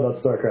really know about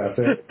StarCraft.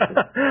 Right?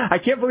 I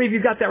can't believe you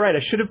got that right.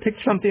 I should have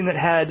picked something that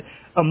had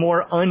a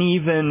more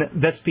uneven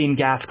Vespene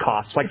gas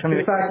cost, like something.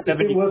 In fact,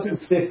 it wasn't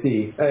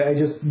 50. I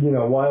just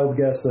wild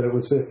guess that it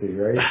was 50,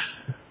 right?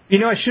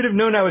 I should have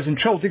known I was in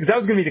trouble because that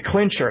was going to be the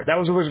clincher. That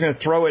was what was going to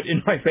throw it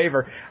in my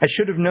favor. I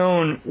should have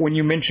known when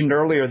you mentioned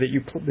earlier that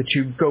you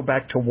go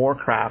back to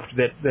Warcraft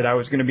that I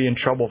was going to be in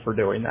trouble for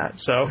doing that.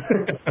 So,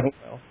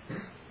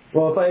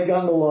 well, if I had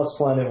gotten the Lost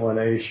Planet one,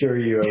 I assure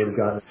you I would have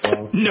gotten it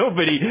wrong.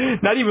 Nobody,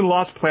 not even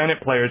Lost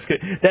Planet players.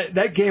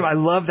 That game, I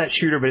love that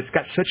shooter, but it's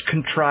got such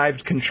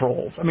contrived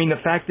controls. I mean, the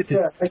fact that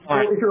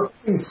if you're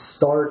hoping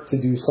start to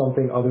do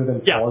something other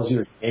than pause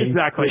your game,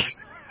 exactly.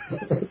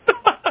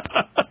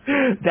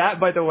 That,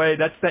 by the way,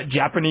 that's that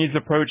Japanese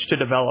approach to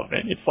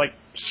development. It's like,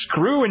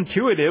 screw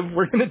intuitive,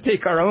 we're going to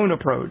take our own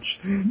approach.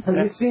 Have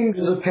you seen,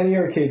 there's a Penny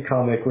Arcade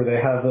comic where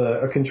they have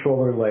a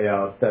controller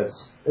layout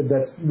that's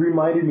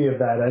reminded me of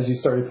that as you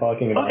started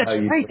talking about how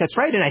you... That's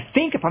right. And I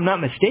think, if I'm not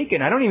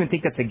mistaken, I don't even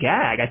think that's a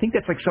gag. I think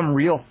that's like some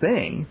real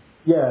thing.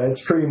 Yeah,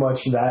 it's pretty much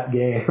that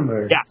game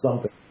or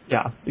something.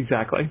 Yeah,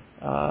 exactly.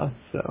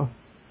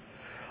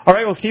 All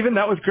right, well, Stephen,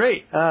 that was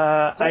great.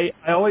 I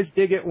always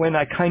dig it when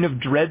I kind of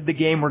dread the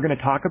game we're going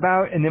to talk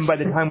about, and then by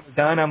the time we're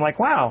done, I'm like,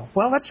 wow,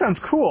 well, that sounds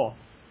cool.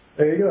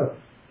 There you go.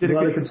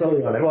 Glad I could sell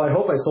you on it. Well, I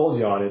hope I sold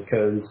you on it,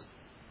 because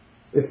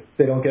if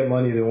they don't get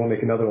money, they won't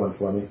make another one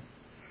for me.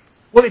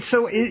 Well,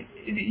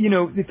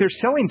 if they're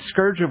selling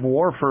Scourge of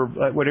War for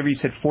whatever you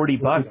said,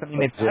 $40, I mean,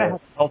 they've got a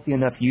healthy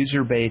enough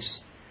user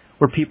base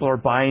where people are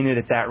buying it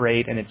at that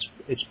rate, and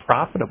it's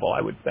profitable,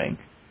 I would think.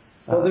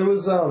 Well, there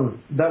was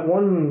that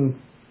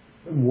one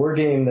war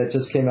game that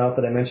just came out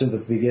that I mentioned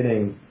at the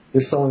beginning.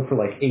 They're selling for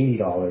like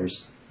 $80,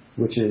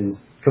 which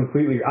is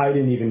completely... I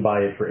didn't even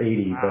buy it for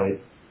 $80, but...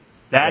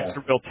 That's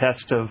the real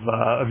test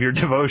of your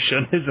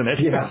devotion, isn't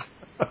it? Yeah.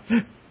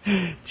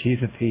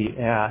 Jeez, Pete,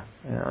 yeah.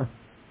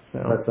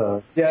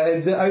 So. But,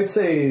 I would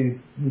say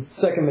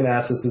Second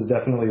Manassas is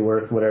definitely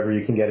worth whatever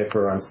you can get it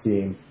for on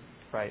Steam.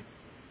 Right.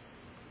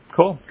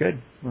 Cool,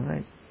 good. All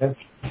right. Yeah.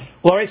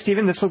 Well, all right,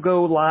 Stephen, this will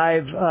go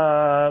live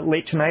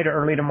late tonight or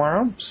early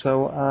tomorrow.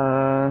 So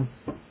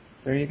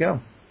there you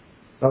go.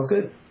 Sounds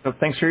good. So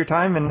thanks for your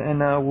time, and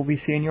we'll be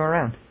seeing you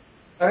around.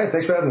 All right,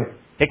 thanks for having me.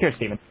 Take care,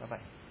 Stephen.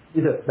 Bye-bye.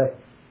 You too. Bye.